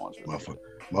shit. That one's really good.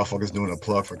 Motherfuckers doing a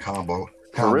plug for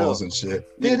combos and shit.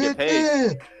 You get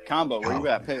paid. Combo, where you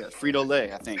at? Pay us. Frito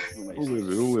Lay, I think. Who is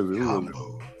it?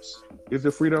 Combos. Is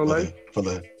it Frito Lay? For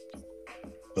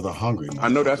the hungry. I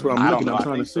know that's what I'm looking. I'm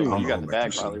trying to see. You got the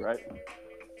bag probably, right?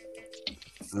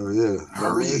 Oh yeah.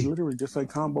 Hurry. It's literally just say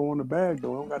combo on the bag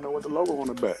though. I don't got no other logo on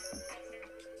the back.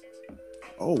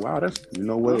 Oh wow, that's, you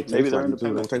know what? Maybe they're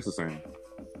independent. It don't taste the same.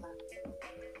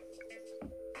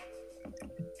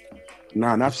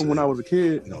 Nah, not from when I was a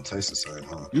kid. It don't taste the same,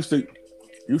 huh? Used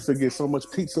to get so much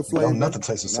pizza flavor. Don't nothing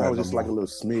taste the same. Now it's just like a little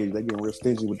smidge. They getting real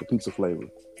stingy with the pizza flavor.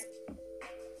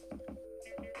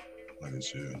 Look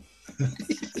at you.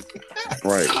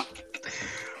 Right.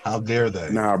 How dare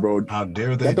they? Nah, bro. How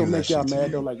dare they? That don't make y'all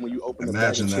mad though. Like when you open the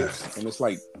bag of that. chips and it's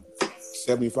like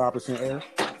 75% air.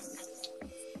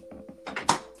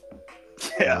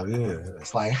 Yeah.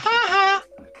 It's like, ha ha.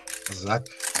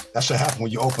 That should happen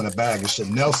when you open a bag and shit.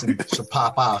 Nelson should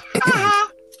pop out.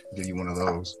 Give you one of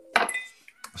those.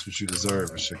 That's what you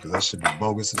deserve and shit, because that should be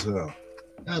bogus as hell.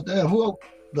 God damn,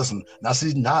 listen,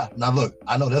 now look,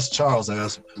 I know that's Charles'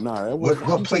 ass. Nah,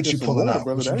 what plate you pulling out?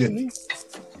 Brother, what you getting?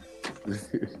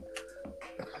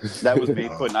 That was me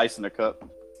putting ice in the cup.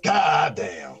 God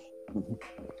damn.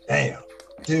 Damn.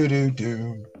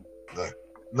 Do.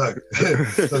 Look,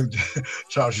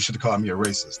 Charles, you should have called me a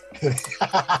racist.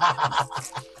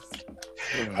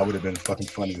 I would have been fucking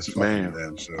funny as fuck,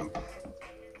 man. So,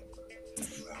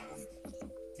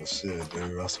 but shit,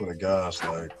 dude, I swear to gosh,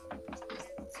 like,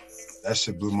 that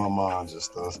shit blew my mind.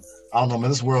 Just, I don't know, man.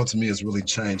 This world to me is really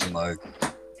changing. Like,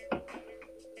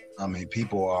 I mean,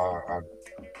 people are,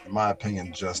 in my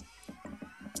opinion, just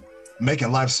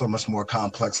making life so much more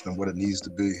complex than what it needs to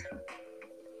be.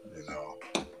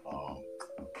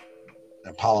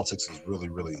 And politics is really,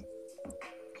 really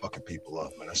fucking people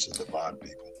up, man. That shit divide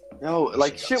people. No,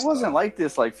 like shit wasn't like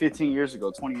this like 15 years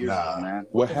ago, 20 years ago, man.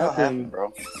 What happened,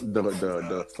 bro?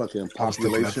 The fucking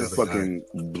population fucking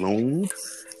bloomed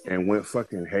and went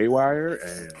fucking haywire,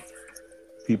 and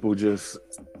people just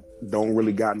don't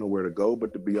really got nowhere to go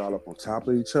but to be all up on top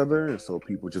of each other, and so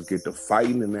people just get to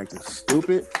fighting and acting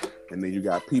stupid, and then you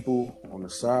got people on the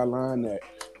sideline that,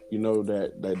 you know,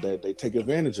 that they take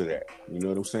advantage of that. You know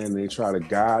what I'm saying? They try to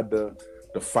guide the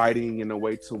fighting in a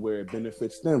way to where it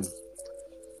benefits them.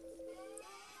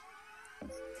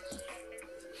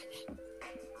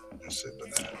 That shit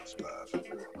bananas, man.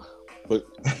 But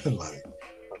like,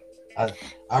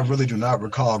 I really do not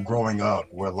recall growing up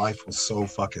where life was so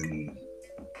fucking,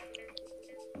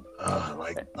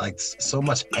 like so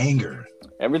much anger.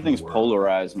 Everything's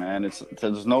polarized, man.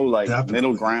 There's no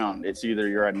middle ground. It's either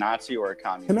you're a Nazi or a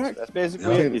communist. That's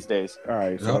basically it these days. All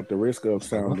right, so at the risk of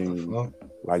sounding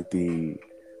like the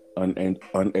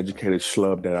uneducated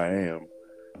schlub that I am,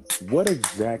 what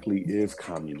exactly is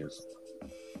communism?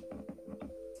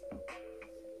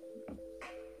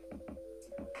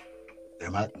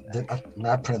 Damn, I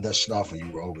printed that shit off when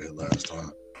you were over here last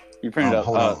time. You printed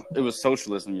up. It was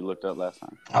socialism you looked up last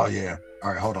time. Oh yeah.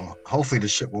 All right, hold on. Hopefully this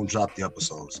shit won't drop the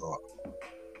episode. So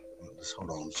just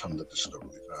hold on. I'm trying to look this shit up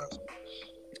really fast.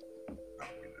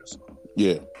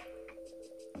 Yeah.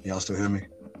 Y'all still hear me?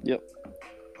 Yep.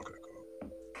 Okay,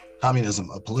 cool. Communism,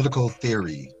 a political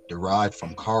theory derived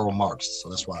from Karl Marx. So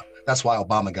that's why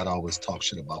Obama got always talk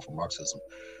shit about for Marxism.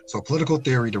 So a political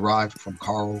theory derived from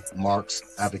Karl Marx,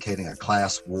 advocating a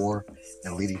class war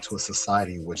and leading to a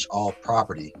society in which all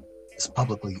property is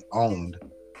publicly owned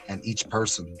and each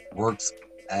person works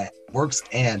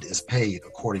and is paid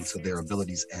according to their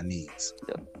abilities and needs.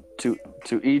 Yeah.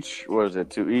 To each, what is it?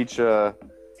 To each to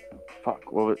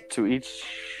each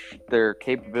their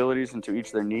capabilities and to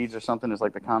each their needs or something is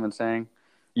like the common saying.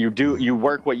 You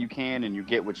work what you can and you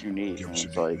get what you need.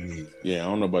 Yeah, I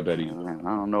don't know about that either. I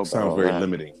don't know about Sounds very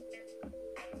limiting.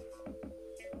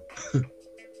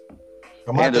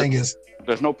 But my thing is,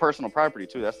 there's no personal property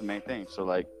too. That's the main thing. So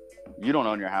like, you don't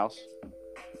own your house,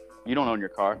 you don't own your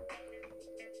car,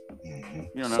 you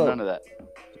don't own none of that.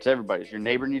 It's everybody's. Your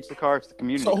neighbor needs the car. It's the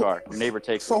community car. Your neighbor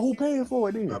takes it. So who paying for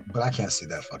it then? But I can't see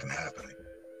that fucking happening.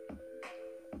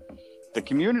 The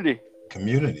community.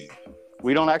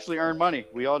 We don't actually earn money.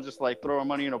 We all just like throw our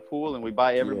money in a pool and we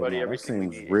buy everybody everything we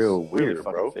need. Real it's weird, really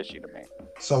bro. Fishy to me.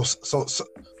 So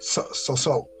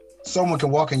someone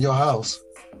can walk in your house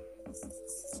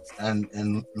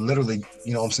and literally,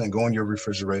 you know what I'm saying, go in your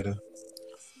refrigerator,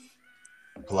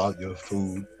 pull out your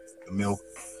food, the milk,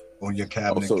 go in your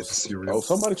cabinet, get the cereal. Oh,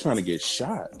 somebody trying to get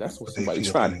shot. That's what somebody's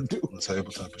trying to do. On the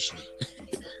table type of shit.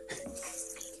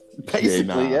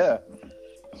 Basically, yeah.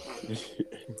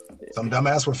 Some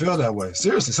dumbass would feel that way.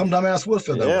 Seriously, some dumbass would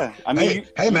feel that way. I mean,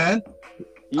 hey man,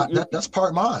 that's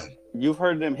part mine. You've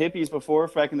heard them hippies before,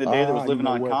 back in the day that was living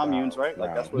on communes, right?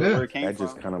 Like that's where it came from.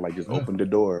 That just kind of like opened the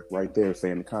door right there,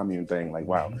 saying the commune thing. Like,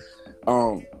 wow.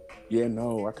 Yeah,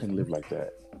 no, I couldn't live like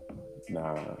that.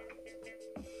 Nah.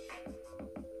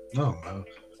 No, man.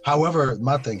 However,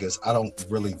 my thing is, I don't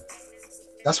really.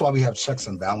 That's why we have checks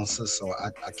and balances. So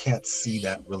I can't see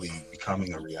that really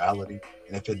becoming a reality.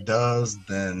 And if it does,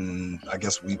 then I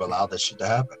guess we've allowed that shit to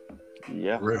happen.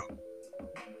 Yeah. For real.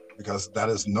 Because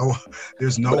there's no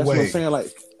way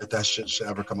that shit should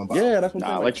ever come about. Yeah, that's what I'm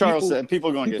saying. Like Charles said,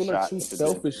 people are going to get shot. People are too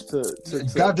selfish to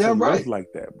goddamn right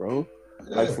like that, bro.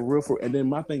 Yeah. Like for real. And then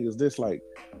my thing is this, like,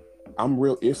 I'm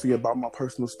real iffy about my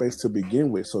personal space to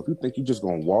begin with. So if you think you're just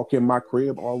gonna walk in my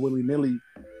crib all willy-nilly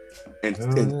and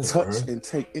touch and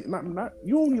take it, not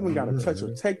you don't even gotta touch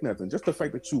or take nothing. Just the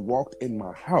fact that you walked in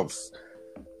my house,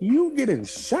 you getting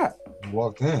shot. You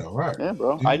walked in, right? Yeah,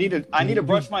 bro. I need to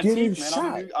brush my teeth,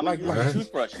 man. I'm gonna use a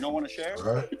toothbrush. You don't want to share?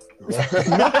 Right.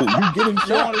 No, you getting shot.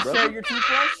 You don't want to share your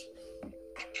toothbrush?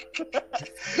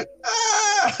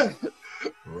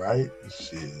 Right?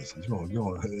 Shit.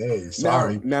 You hey,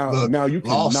 sorry. Now you can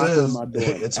law knock says on my door.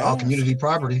 It's all community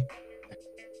property.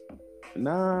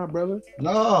 Nah, brother.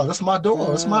 No, that's my door.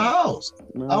 That's my house.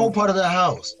 I own part of that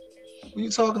house. What are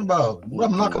you talking about? What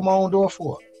I'm knocking my own door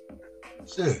for?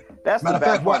 Shit. That's matter of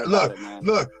fact, look.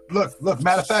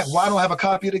 Matter of fact, why don't I have a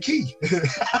copy of the key?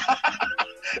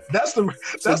 That's the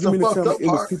fucked up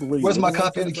part. Where's my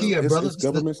copy of the key at, brother?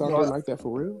 Governments out there like that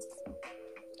for real?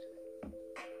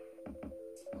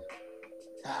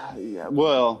 Yeah,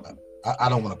 well, I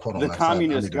don't want to quote on the that.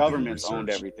 communist governments owned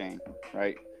everything,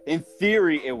 right? In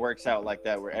theory, it works out like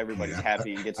that, where everybody's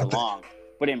happy and gets along.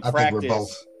 But in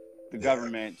practice, the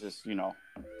government just,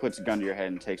 puts a gun to your head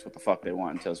and takes what the fuck they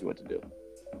want and tells you what to do.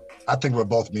 I think we're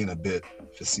both being a bit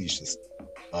facetious.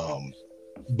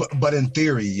 But in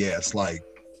theory, yeah, it's like,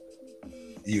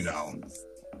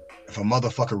 if a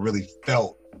motherfucker really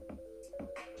felt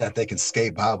that they can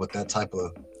skate by with that type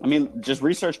of... I mean, just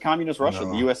research communist Russia, the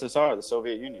USSR, the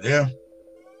Soviet Union. Yeah.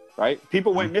 Right?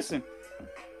 People went missing.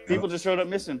 People just showed up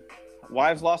missing.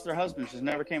 Wives lost their husbands, just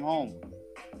never came home.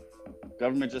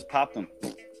 Government just popped them.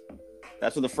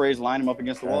 That's where the phrase "line them up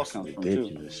against the wall" comes from,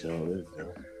 too.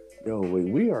 Yo,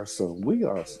 we are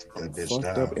fucked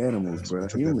up animals, bro.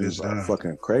 Humans are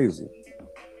fucking crazy.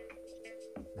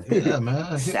 Yeah,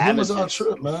 man. Humans are a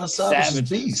trip, man. Savage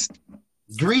beast.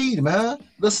 Greed, man.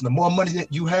 Listen, the more money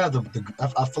that you have,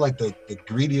 I feel like the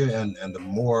greedier and the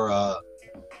more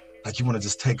like you want to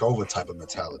just take over type of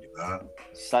mentality, man.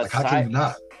 Like, how can you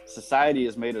not? Society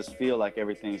has made us feel like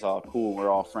everything's all cool, we're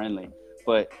all friendly.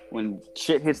 But when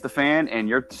shit hits the fan and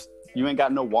you ain't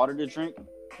got no water to drink,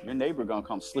 your neighbor gonna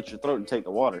come slit your throat and take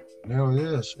the water. Hell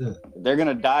yeah, shit. They're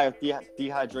gonna die of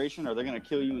dehydration, or they're gonna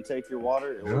kill you and take your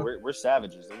water. Yeah. We're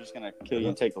savages. They're just gonna kill you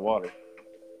and take the water.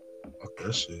 Fuck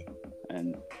that shit.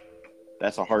 And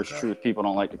that's a harsh truth people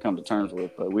don't like to come to terms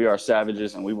with. But we are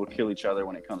savages, and we will kill each other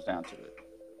when it comes down to it.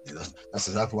 Yeah, that's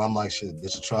exactly why I'm like, shit,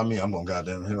 bitch, you try me, I'm gonna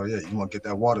goddamn hell yeah. You want to get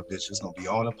that water, bitch? It's gonna be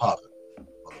on and popping,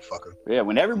 motherfucker. Yeah,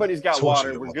 when everybody's got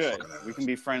water, we're good. We can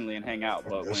be friendly and hang out.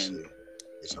 But when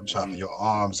bitch, I'm chopping your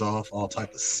arms off, all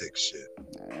type of sick shit.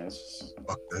 Man,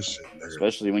 fuck that shit, nigga.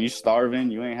 Especially when you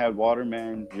starving, you ain't had water,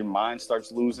 man. Your mind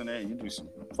starts losing it. You do some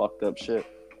fucked up shit.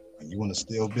 And you want to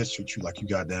steal, bitch? Treat you like you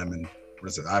goddamn in what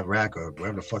is it, Iraq or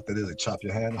wherever the fuck that is? They chop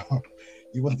your hand off.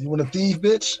 You want to thief,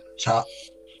 bitch? Chop.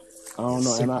 I don't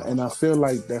know, and I feel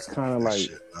like that's kind of like,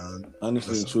 shit,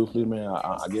 honestly and truthfully, man.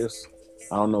 I guess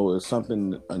I don't know. There's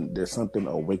something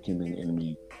awakening in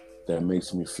me that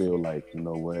makes me feel like, you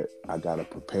know what, I gotta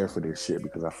prepare for this shit,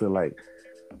 because I feel like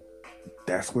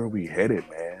that's where we headed,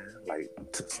 man. Like,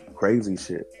 to some crazy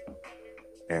shit,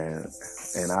 and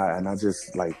I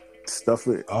just like stuff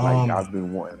it. Like I've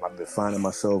been finding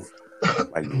myself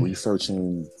like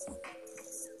researching,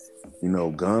 you know,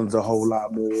 guns a whole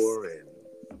lot more and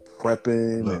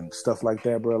prepping and stuff like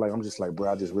that, bro. Like, I'm just like,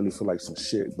 bro, I just really feel like some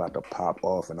shit about to pop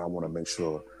off, and I want to make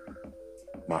sure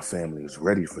my family is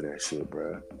ready for that shit,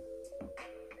 bro.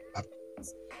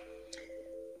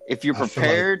 If you're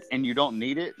prepared and you don't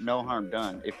need it, no harm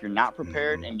done. If you're not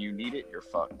prepared and you need it, you're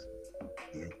fucked.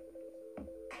 Yeah.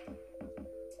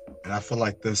 And I feel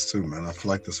like this too, man. I feel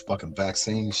like this fucking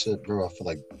vaccine shit, bro. I feel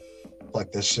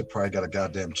like this shit probably got a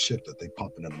goddamn chip that they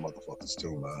pumping in the motherfuckers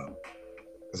too, man.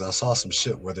 Because I saw some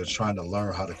shit where they're trying to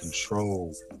learn how to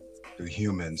control the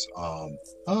humans.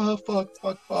 Fuck.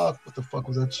 What the fuck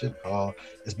was that shit called?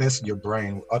 It's basically your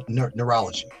brain,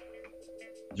 neurology.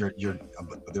 But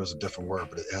there's a different word,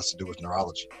 but it has to do with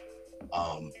neurology.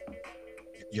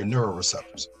 Your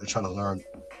neuroreceptors. They're trying to learn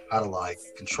how to like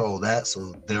control that,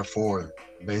 so therefore,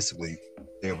 basically,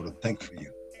 they're able to think for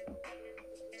you.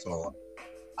 So,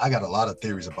 I got a lot of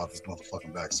theories about this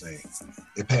motherfucking vaccine.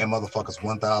 They're paying motherfuckers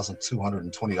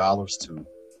 $1,220 to.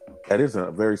 That is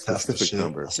a very specific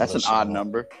number. That's an odd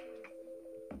number.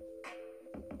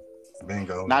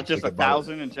 Bingo. Not just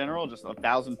 1,000 in general, just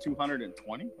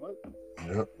 1,220. What?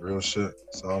 Yep, real shit.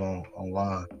 It's all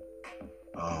online.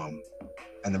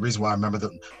 And the reason why I remember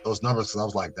those numbers, because I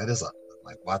was like, that is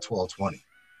why 1,220?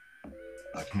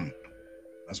 Like,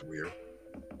 that's weird.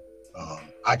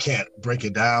 I can't break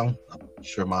it down. I'm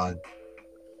sure my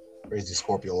crazy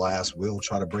Scorpio ass will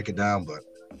try to break it down, but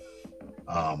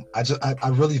I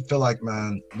really feel like,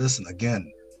 man, listen,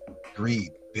 again, greed.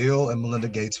 Bill and Melinda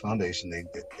Gates Foundation, they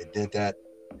did that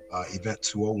Event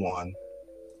 201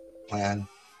 plan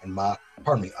and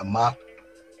a mock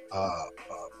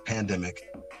pandemic.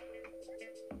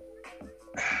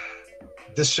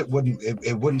 This shit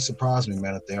wouldn't surprise me,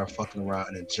 man, if they are fucking around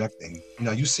and injecting. You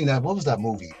know, you seen that? What was that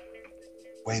movie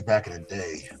way back in the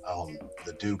day?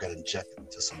 The dude got injected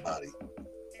to somebody.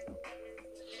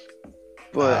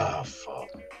 But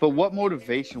what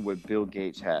motivation would Bill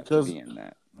Gates have to be in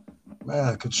that?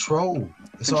 Man, control.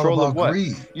 It's control all of about what?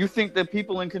 greed. You think that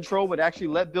people in control would actually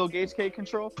let Bill Gates take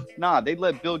control? Nah, they'd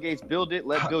let Bill Gates build it,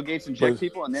 let Bill Gates inject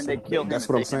people, and then they kill him. That's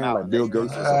what I'm saying. Like, Bill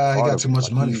Gates is a part he got of too much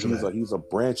like, money for that. He's a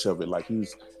branch of it. Like,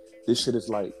 this shit is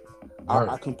like,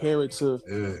 I compare it to.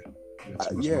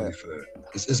 Money for that.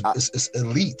 It's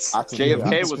elites.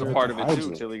 JFK was a part of it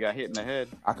too, till he got hit in the head.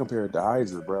 I compare it to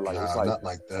Hydra, bro. Like, it's like, not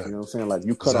like that. You know what I'm saying? Like,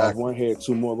 you cut off one head,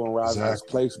 two more gonna rise in its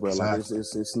place, bro. Like,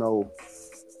 it's no.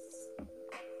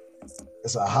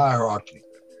 It's a hierarchy.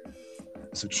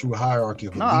 It's a true hierarchy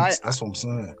of elites. That's what I'm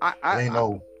saying. I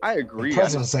agree. The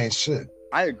president's ain't shit.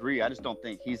 I agree. I just don't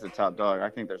think he's the top dog.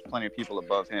 I think there's plenty of people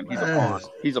above him.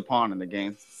 He's a pawn in the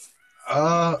game.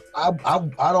 I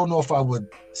don't know if I would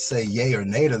say yay or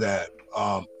nay to that.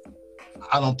 I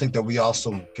don't think that we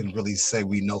also can really say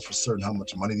we know for certain how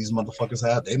much money these motherfuckers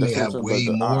have. They may have way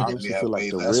more. They may have way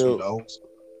less. Who knows?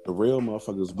 The real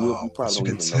motherfuckers will. You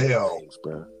probably don't even know their names,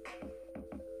 bro.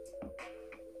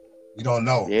 You don't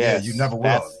know. Yes, you never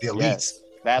will. The elites.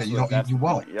 You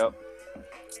won't. Yep.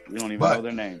 You don't even know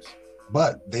their names.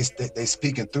 But they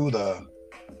speaking through the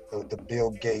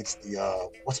Bill Gates,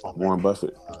 what's my name? Warren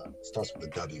Buffett. Starts with a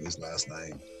W, his last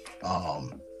name.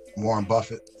 Warren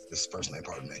Buffett, his first name,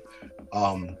 pardon me.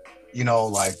 I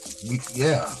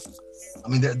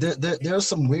mean, there's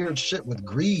some weird shit with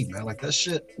greed, man. Like that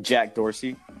shit. Jack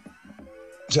Dorsey.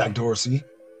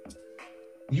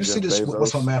 You see this? Bezos.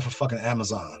 What's my man for fucking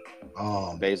Amazon?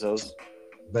 Bezos.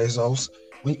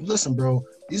 Listen, bro.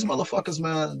 These motherfuckers,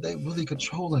 man, they really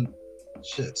controlling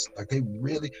shits. Like they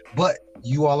really. But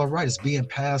you all are right. It's being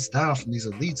passed down from these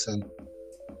elites, and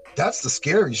that's the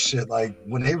scary shit. Like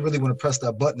when they really want to press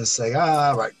that button and say,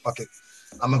 all right, fuck it,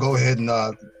 I'm gonna go ahead and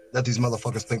let these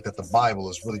motherfuckers think that the Bible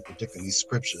is really predicting these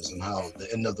scriptures and how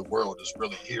the end of the world is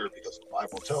really here because the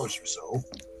Bible tells you so.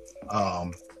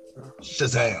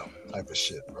 Shazam type of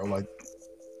shit, bro. Like,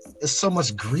 it's so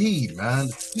much greed, man.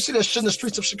 You see that shit in the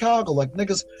streets of Chicago. Like,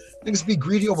 niggas be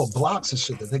greedy over blocks and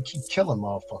shit that they keep killing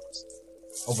motherfuckers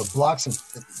over blocks and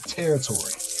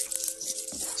territory.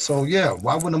 So, yeah,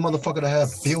 why wouldn't a motherfucker have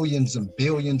billions and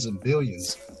billions and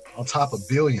billions on top of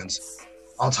billions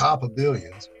on top of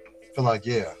billions feel like,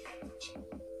 yeah,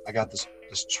 I got this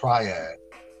triad,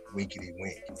 winkety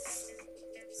wink.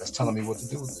 That's telling me what to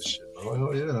do with this shit, bro.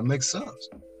 Hell yeah, that makes sense.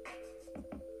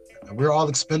 And we're all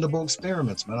expendable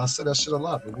experiments, man. I say that shit a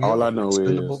lot. But all I know is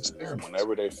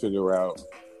whenever they figure out,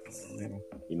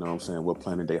 you know what I'm saying, what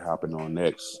planet they hopping on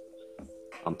next,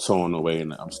 I'm stowing away in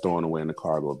the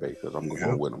cargo bay because I'm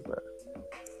going with them back.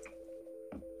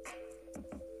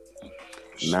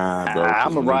 Nah, bro.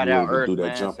 I'm gonna ride out Earth, do that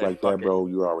man, jump like that, bro.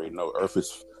 You already know Earth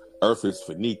is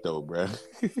finito, bro.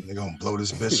 They're gonna blow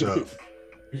this bitch up.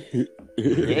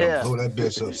 Yeah, blow that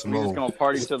bitch up some more. We're just gonna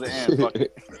party till the end. Fuck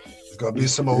it. It's gonna be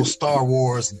some old Star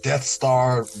Wars Death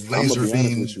Star laser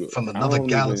beam from another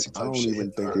galaxy type shit. I don't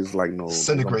even think it's like no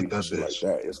disintegrate that bitch.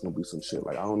 Like that. It's gonna be some shit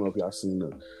like I don't know if y'all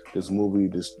seen this movie,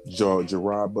 this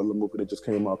Gerard Butler movie that just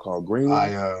came out called Green.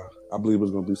 I believe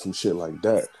it's gonna be some shit like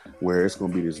that, where it's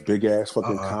gonna be this big ass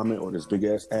fucking comet or this big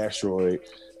ass asteroid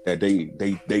that they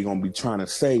gonna be trying to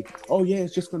say, oh yeah,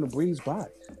 it's just gonna breeze by.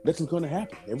 Nothing's gonna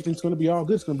happen. Everything's gonna be all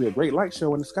good. It's gonna be a great light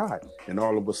show in the sky. And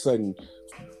all of a sudden,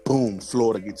 boom,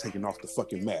 Florida gets taken off the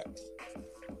fucking map.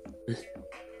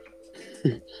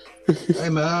 Hey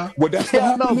man, well, that's what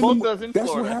happened. That's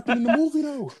what happened in the movie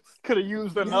though. Could have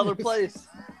used another place.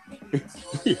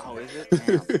 Oh, is it?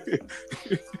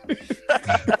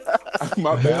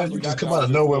 My bad. You just come out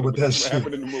of nowhere with that shit.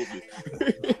 Happened in the movie.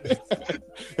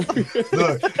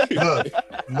 Look.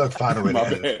 Find a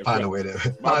way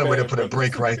to put a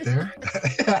break right there.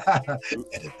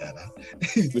 Edit that out.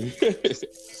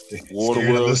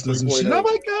 Waterworld listeners and shit. Oh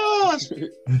my gosh!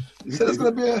 You said it's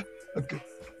gonna be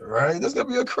there's gonna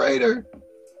be a crater.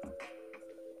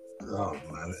 Oh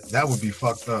man, that would be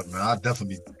fucked up, man. I'd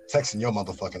definitely be texting your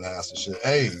motherfucking ass and shit.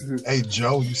 Hey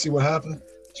Joe, you see what happened?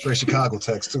 Straight Chicago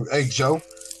text too. Hey Joe,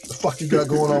 the fuck you got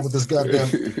going on with this goddamn?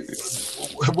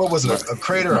 What was it? A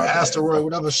crater or asteroid,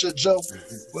 whatever shit, Joe?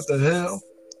 What the hell?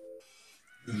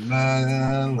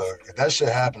 Man, look, if that shit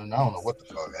happening, I don't know what the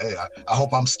fuck. Hey, I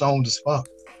hope I'm stoned as fuck,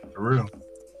 for real.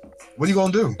 What are you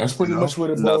gonna do? That's pretty much what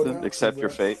it nothing except your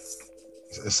fate.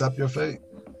 Accept your fate.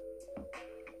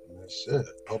 Shit.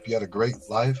 Hope you had a great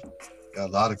life. Got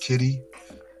a lot of kitty.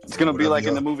 It's gonna be like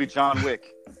in the movie John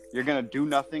Wick. You're gonna do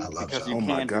nothing because you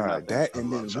can't do nothing. That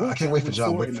and then I can't wait for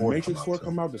John Wick 4 to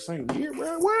come out the same year,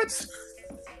 bro. What?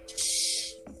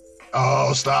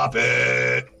 Oh, stop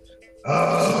it!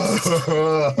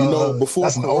 Before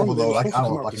that's an overload. I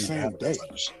don't like the same day.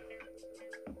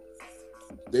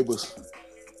 They was.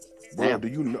 Bro, do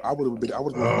you know? I was gonna be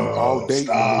all day in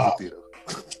the movie theater.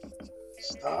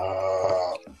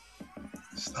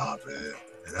 Stop it.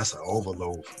 Man, that's an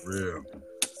overload for real.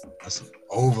 That's an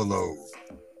overload.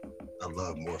 I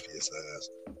love Morpheus' ass.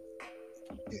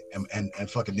 And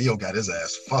fucking Neo got his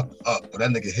ass fucked up. But that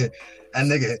nigga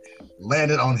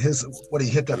landed on he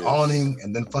hit that awning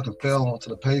and then fucking fell onto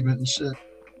the pavement and shit.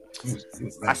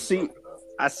 I seen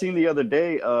the other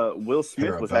day Will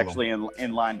Smith was actually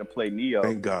in line to play Neo.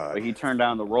 Thank God. But he turned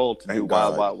down the role to do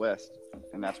Wild Wild West.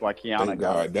 And that's why Keanu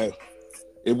got it.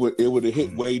 It would have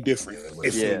hit way different.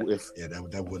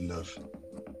 That wouldn't have.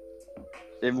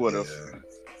 It would have.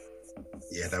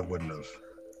 Yeah, that wouldn't have.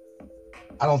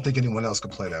 I don't think anyone else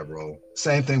could play that role.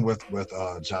 Same thing with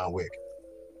John Wick.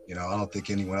 You know, I don't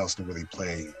think anyone else can really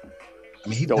play. I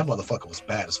mean, that motherfucker was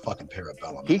bad as fucking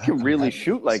Parabellum. He can really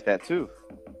shoot like that too.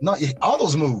 No, all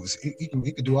those moves. He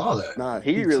could do all that. Nah,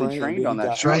 he really trained on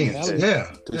that. Trains.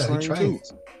 Yeah, he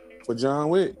trains. For John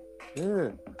Wick.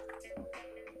 Yeah.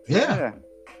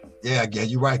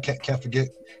 You're right. Can't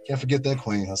forget that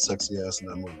queen, her sexy ass in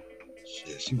that movie.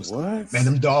 Shit, she was. What? Man,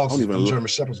 them dogs, them German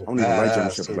Shepherds were I don't even like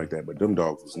German Shepherds like that, but them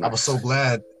dogs was nice. I was so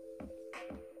glad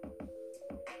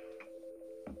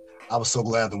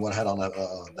the one had on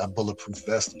that bulletproof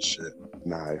vest and shit.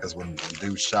 Nah, because when the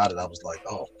dude shot it, I was like,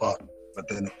 oh fuck. But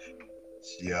then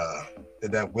she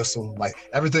did that whistle, like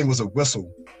everything was a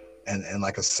whistle, and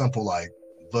like a simple like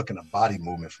look and a body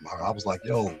movement from her. I was like,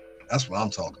 yo, that's what I'm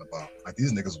talking about. Like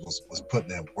these niggas was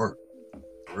putting in work.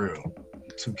 For real.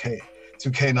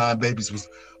 2K9 babies was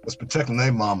protecting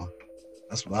their mama.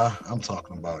 That's what I'm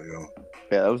talking about, yo.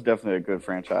 Yeah, that was definitely a good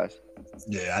franchise.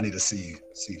 Yeah, I need to see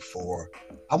 4.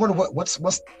 I wonder what's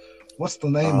the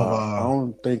name of I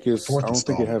don't think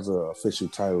it has an official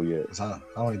title yet. I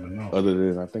don't even know. Other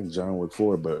than I think John Wick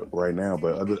 4, but right now, I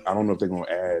don't know if they're gonna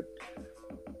add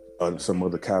some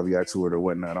other caveat to it or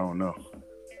whatnot. I don't know.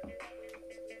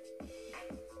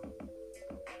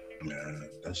 Man,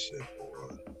 that shit, boy.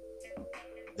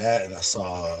 That, and I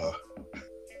saw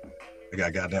they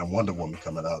got goddamn Wonder Woman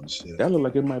coming out and shit. That looked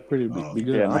like it might be good.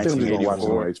 Yeah, I think we're gonna watch it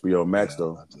on HBO Max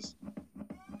though. I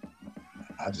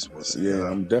just want to see. Yeah,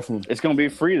 I'm definitely. It's gonna be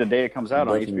free the day it comes out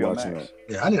on HBO Max. That.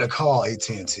 Yeah, I need to call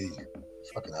AT&T.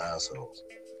 Fucking assholes.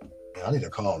 Yeah, I need to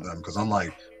call them because I'm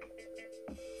like,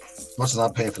 as much as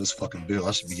I'm paying for this fucking bill,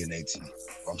 I should be getting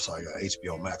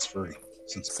HBO Max free.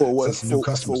 Since new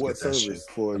customers get that shit.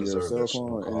 For your cell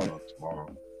phone tomorrow.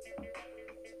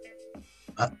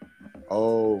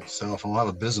 Cell phone. I have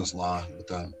a business line with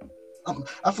them. I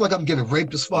feel like I'm getting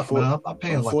raped as fuck, man. I'm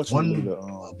paying like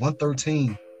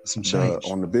 $113. Some change.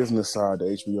 On the business side, the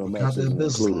HBO Max is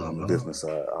included on the business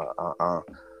side.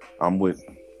 I'm with.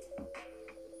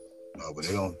 But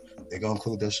they gonna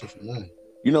include that shit for me.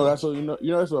 You know that's what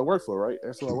that's what I work for, right?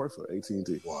 That's what I work for.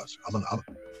 AT&T. Watch.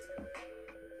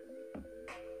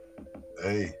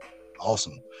 Hey,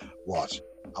 awesome. Watch.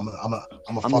 I'm gonna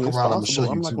fuck around. I'm gonna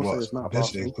show you two watch.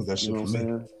 Eventually include that shit for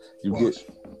me. You watch.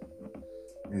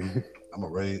 I'm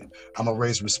a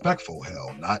raise respectful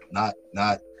hell, not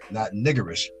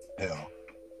niggerish hell.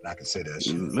 And I can say that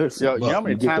shit. Listen, yo, you know how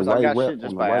many times I got shit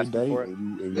just by asking for it?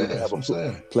 And you have a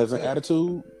pleasant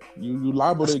attitude, you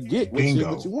liable to get what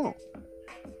you want.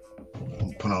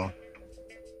 Put on.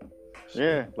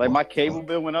 Yeah, like my cable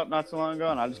bill went up not so long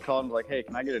ago, and I just called them like, "Hey,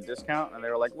 can I get a discount?" And they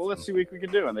were like, "Well, let's see what we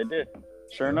can do," and they did.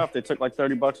 Sure enough, they took like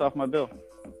 $30 off my bill,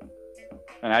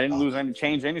 and I didn't lose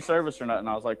any service or nothing.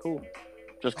 I was like, "Cool,"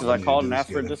 just because I called and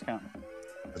asked for a discount.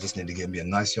 I just need to get me a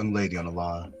nice young lady on the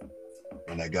line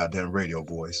and that goddamn radio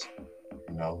voice,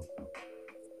 you know.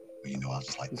 I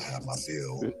just like to have my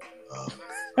bill.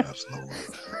 Absolutely.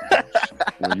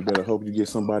 Well, you better hope you get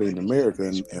somebody in America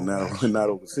and not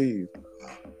overseas.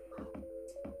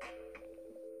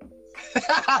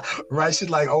 Right? She's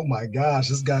like, oh my gosh,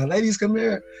 this guy, ladies, come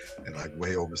here. And like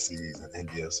way overseas in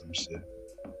India or some shit.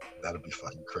 That'll be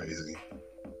fucking crazy.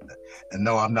 And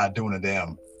no, I'm not doing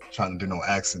trying to do no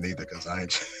accent either because I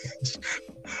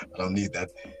don't need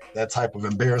that type of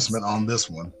embarrassment on this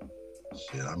one.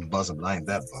 Shit, I'm buzzing, but I ain't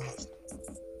that buzzed.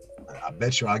 I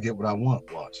bet you I get what I want.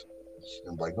 Watch.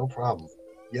 I'm like, no problem.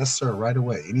 Yes, sir, right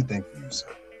away. Anything for you, sir.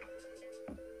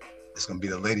 It's gonna be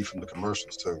the lady from the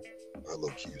commercials too. Her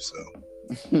little cute so.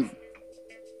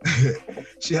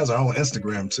 She has her own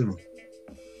Instagram too.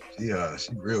 She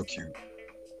real cute.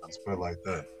 I'll just put it like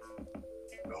that.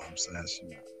 You know what I'm saying?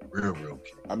 She real cute.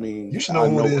 I mean, you should know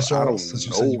who it is, Charles, since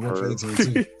you said you work for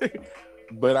AT&T.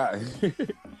 But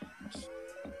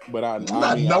I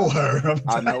know her.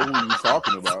 I know who you're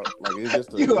talking about. Like it's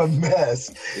just you're a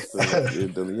mess.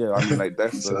 Yeah, I mean, like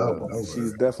that's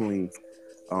she's definitely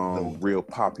real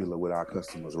popular with our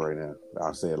customers right now.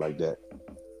 I'll say it like that.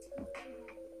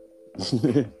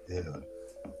 Yeah,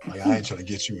 like I ain't trying to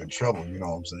get you in trouble. You know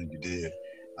what I'm saying? You did.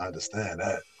 I understand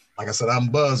that. Like I said, I'm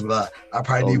buzzed, but I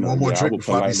probably need one more drink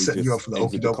before I be setting you up for the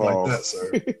okie doke like that, sir.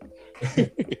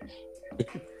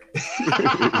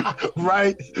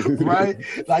 Right,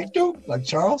 like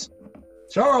Charles.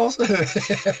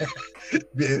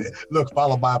 Look,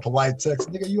 followed by a polite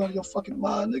text, nigga. You out of your fucking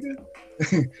mind, nigga?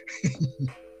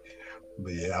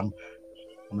 But yeah, I'm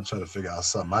gonna try to figure out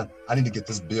something. I need to get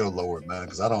this bill lowered, man,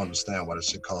 because I don't understand why this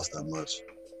shit costs that much.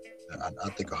 I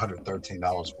think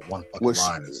 $113 for one fucking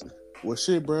line is. Well,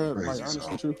 shit, bro. Crazy, like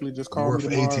honestly, truthfully, just call me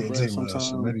tomorrow, bro.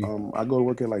 Sometime. I go to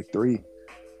work at like 3. I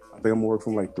think I'm gonna work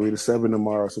from like 3 to 7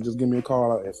 tomorrow. So just give me a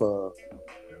call if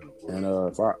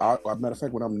matter of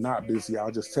fact, when I'm not busy,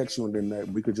 I'll just text you, and then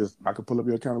I could pull up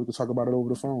your account and we can talk about it over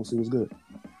the phone. See what's good.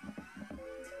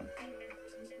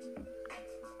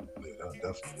 Yeah, that'll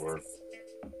definitely work.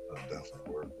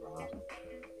 Bro.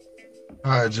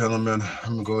 All right, gentlemen,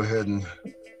 I'm gonna go ahead and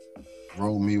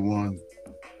roll me one.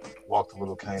 Walk the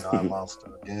little canine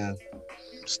monster again.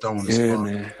 Stone as fuck.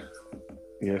 Man.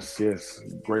 Yes.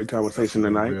 Great conversation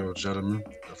tonight. Real, gentlemen.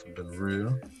 Definitely been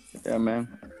real. Yeah, man.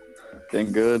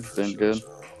 Been good.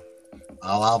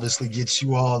 I'll obviously get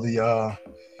you all the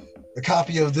a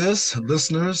copy of this,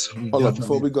 listeners. We Hold up,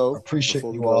 before we go, appreciate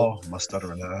you all. My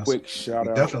stuttering ass. Quick shout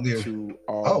out to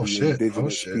all the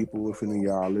indigenous people. If any of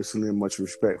y'all listening, much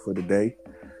respect for the day.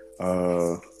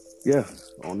 Yeah,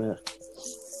 on that.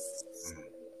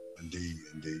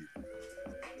 Indeed.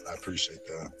 I appreciate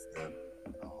that. Yeah.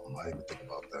 I didn't even think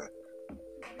about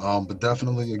that. But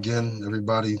definitely, again,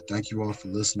 everybody, thank you all for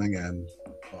listening, and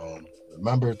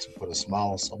remember to put a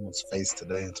smile on someone's face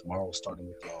today and tomorrow, starting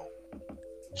with y'all.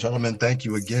 Gentlemen, thank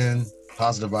you again.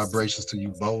 Positive vibrations to you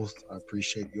both. I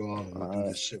appreciate you all, and we'll do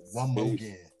this shit one more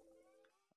again.